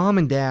 My mom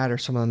and dad are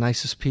some of the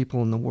nicest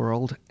people in the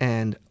world.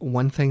 And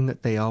one thing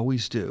that they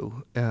always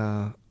do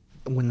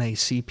when they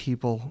see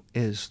people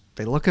is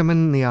they look them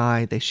in the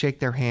eye, they shake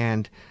their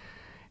hand,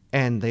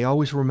 and they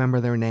always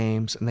remember their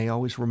names, and they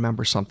always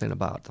remember something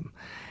about them.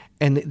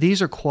 And these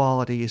are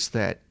qualities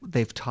that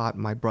they've taught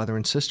my brother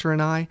and sister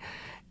and I,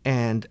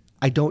 and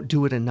I don't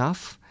do it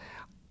enough.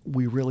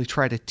 We really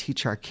try to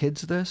teach our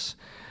kids this,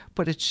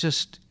 but it's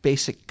just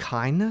basic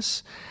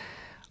kindness.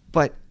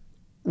 But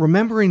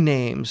remembering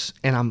names,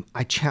 and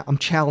I'm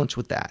challenged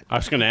with that. I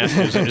was going to ask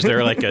you, is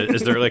there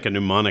like a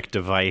mnemonic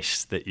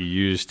device that you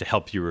use to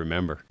help you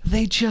remember?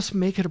 They just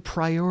make it a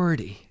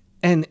priority.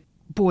 And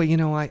boy,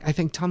 I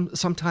think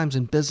sometimes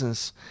in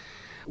business,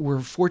 we're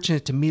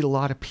fortunate to meet a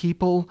lot of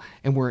people,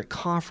 and we're at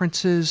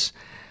conferences,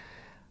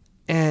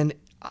 and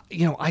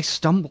I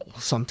stumble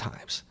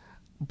sometimes.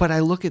 But I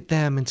look at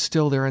them, and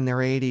still they're in their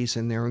 80s,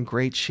 and they're in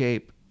great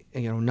shape,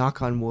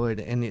 knock on wood,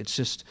 and it's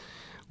just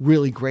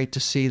really great to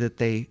see that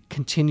they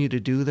continue to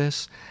do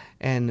this.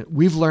 And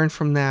we've learned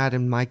from that,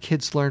 and my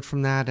kids learned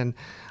from that. And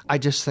I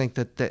just think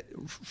that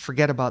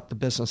forget about the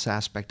business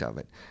aspect of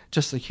it,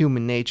 just the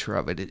human nature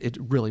of it. It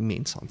really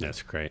means something.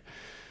 That's great.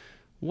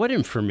 What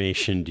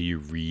information do you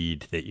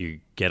read that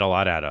you get a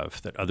lot out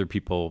of that other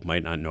people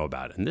might not know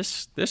about? And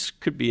this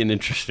could be an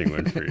interesting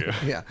one for you.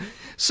 Yeah.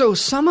 So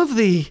some of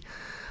the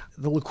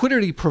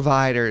liquidity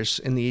providers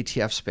in the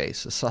ETF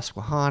space, the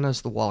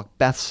Susquehannas, the Wallach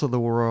Beths of the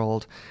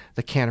world,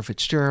 the Cantor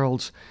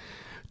Fitzgeralds,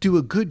 do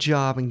a good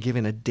job in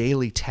giving a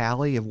daily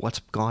tally of what's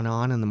gone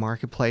on in the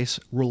marketplace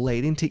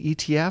relating to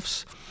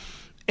ETFs.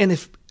 And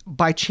if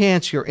by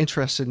chance you're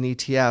interested in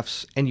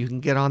ETFs and you can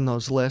get on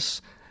those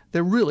lists,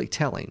 They're really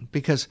telling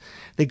because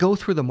they go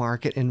through the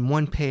market in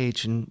one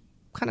page and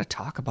kind of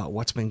talk about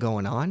what's been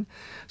going on.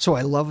 So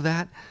I love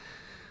that.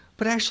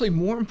 But actually,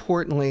 more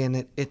importantly,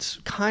 and it's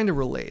kind of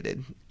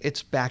related,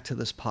 it's back to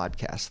this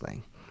podcast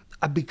thing.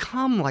 I've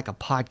become like a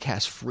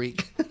podcast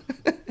freak.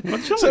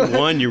 What's only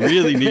one you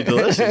really need to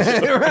listen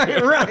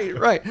to?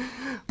 Right.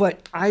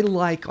 But I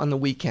like on the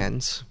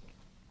weekends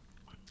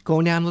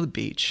going down to the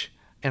beach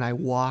and I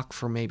walk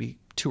for maybe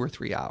 2 or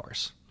 3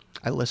 hours.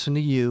 I listen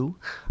to you.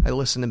 I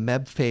listen to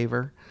Meb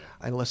Favor.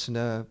 I listen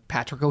to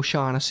Patrick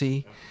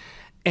O'Shaughnessy.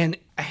 And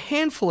a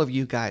handful of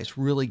you guys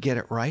really get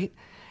it right.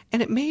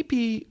 And it may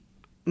be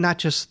not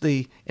just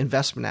the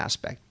investment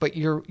aspect, but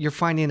you're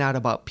finding out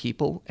about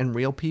people and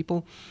real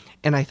people.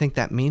 And I think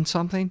that means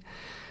something.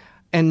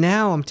 And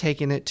now I'm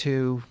taking it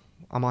to,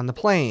 I'm on the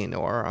plane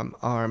or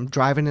I'm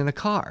driving in a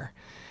car.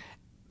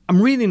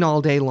 I'm reading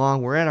all day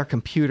long. We're at our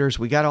computers.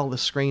 We got all the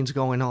screens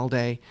going all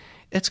day.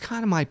 It's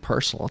kind of my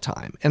personal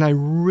time. And I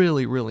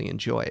really, really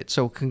enjoy it.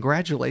 So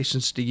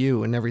congratulations to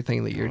you and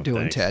everything that you're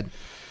doing, thanks. Ted.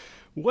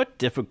 What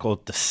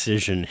difficult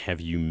decision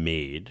have you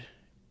made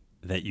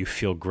that you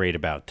feel great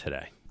about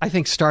today? I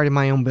think starting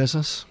my own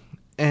business.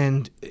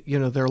 And,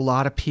 there are a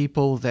lot of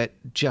people that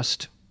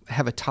just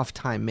have a tough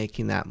time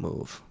making that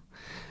move.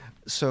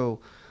 So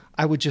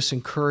I would just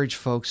encourage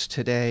folks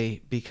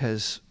today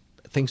because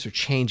things are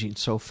changing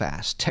so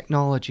fast.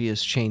 Technology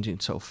is changing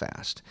so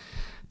fast.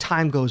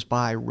 Time goes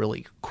by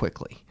really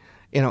quickly.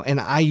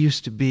 And I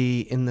used to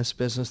be in this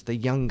business, the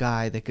young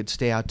guy that could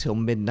stay out till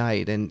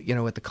midnight and,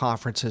 at the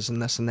conferences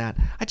and this and that.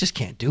 I just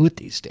can't do it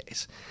these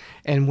days.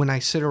 And when I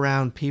sit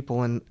around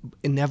people and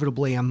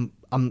inevitably I'm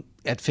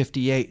at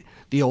 58,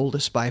 the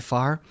oldest by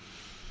far,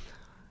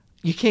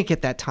 you can't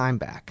get that time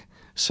back.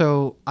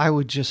 So I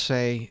would just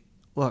say,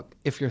 look,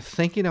 if you're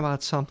thinking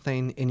about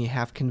something and you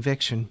have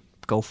conviction,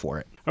 go for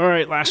it. All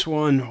right, last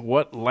one.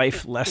 What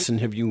life lesson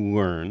have you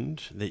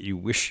learned that you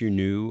wish you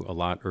knew a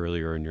lot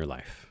earlier in your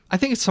life? I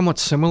think it's somewhat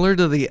similar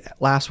to the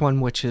last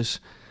one, which is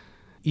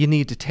you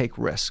need to take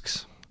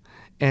risks.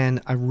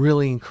 And I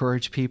really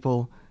encourage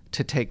people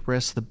to take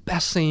risks. The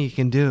best thing you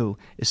can do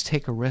is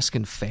take a risk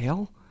and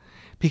fail,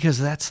 because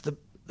that's the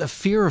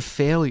fear of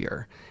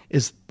failure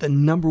is the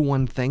number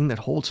one thing that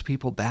holds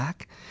people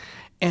back.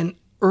 And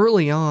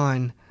early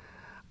on,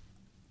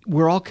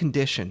 we're all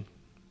conditioned.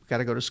 Got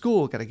to go to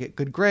school, got to get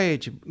good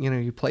grades,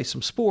 you play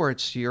some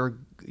sports, you're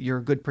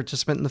a good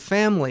participant in the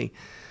family.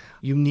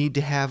 You need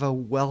to have a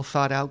well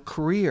thought out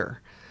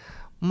career.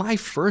 My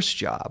first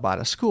job out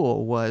of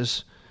school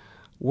was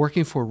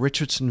working for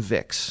Richardson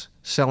Vicks,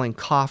 selling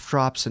cough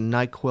drops and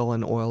NyQuil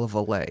and oil of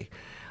Olay.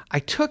 I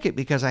took it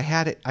because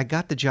I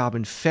got the job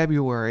in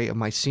February of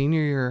my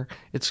senior year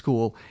at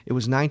school. It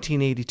was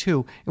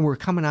 1982, and we were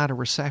coming out of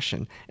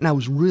recession, and I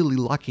was really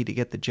lucky to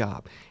get the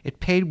job. It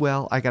paid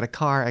well. I got a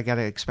car. I got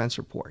an expense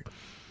report.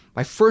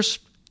 My first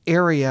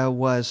area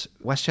was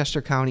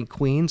Westchester County,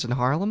 Queens, and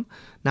Harlem.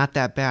 Not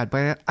that bad,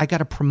 but I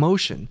got a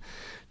promotion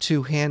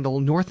to handle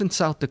North and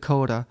South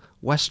Dakota,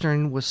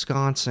 Western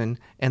Wisconsin,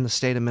 and the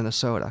state of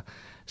Minnesota,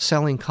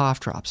 selling cough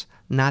drops.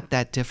 Not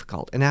that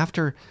difficult. And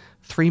after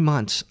 3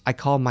 months, I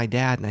called my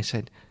dad and I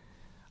said,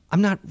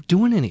 I'm not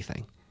doing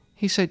anything.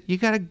 He said, you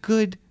got a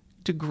good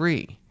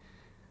degree.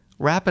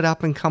 Wrap it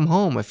up and come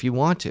home if you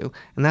want to.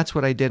 And that's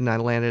what I did, and I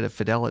landed at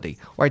Fidelity.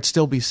 Or I'd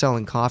still be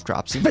selling cough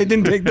drops if I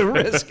didn't take the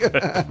risk.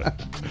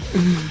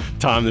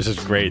 Tom, this is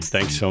great.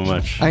 Thanks so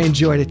much. I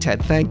enjoyed it,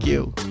 Ted. Thank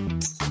you.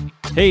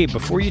 Hey,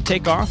 before you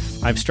take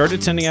off, I've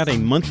started sending out a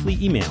monthly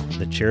email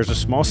that shares a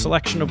small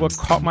selection of what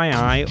caught my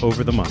eye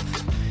over the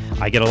month.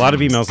 I get a lot of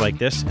emails like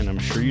this, and I'm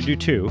sure you do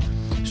too,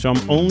 so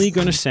I'm only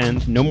going to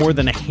send no more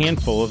than a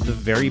handful of the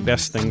very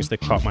best things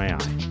that caught my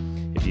eye.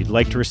 If you'd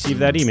like to receive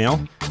that email,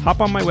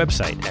 hop on my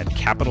website at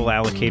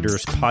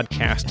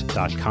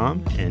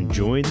capitalallocatospodcast.com and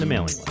join the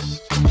mailing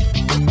list.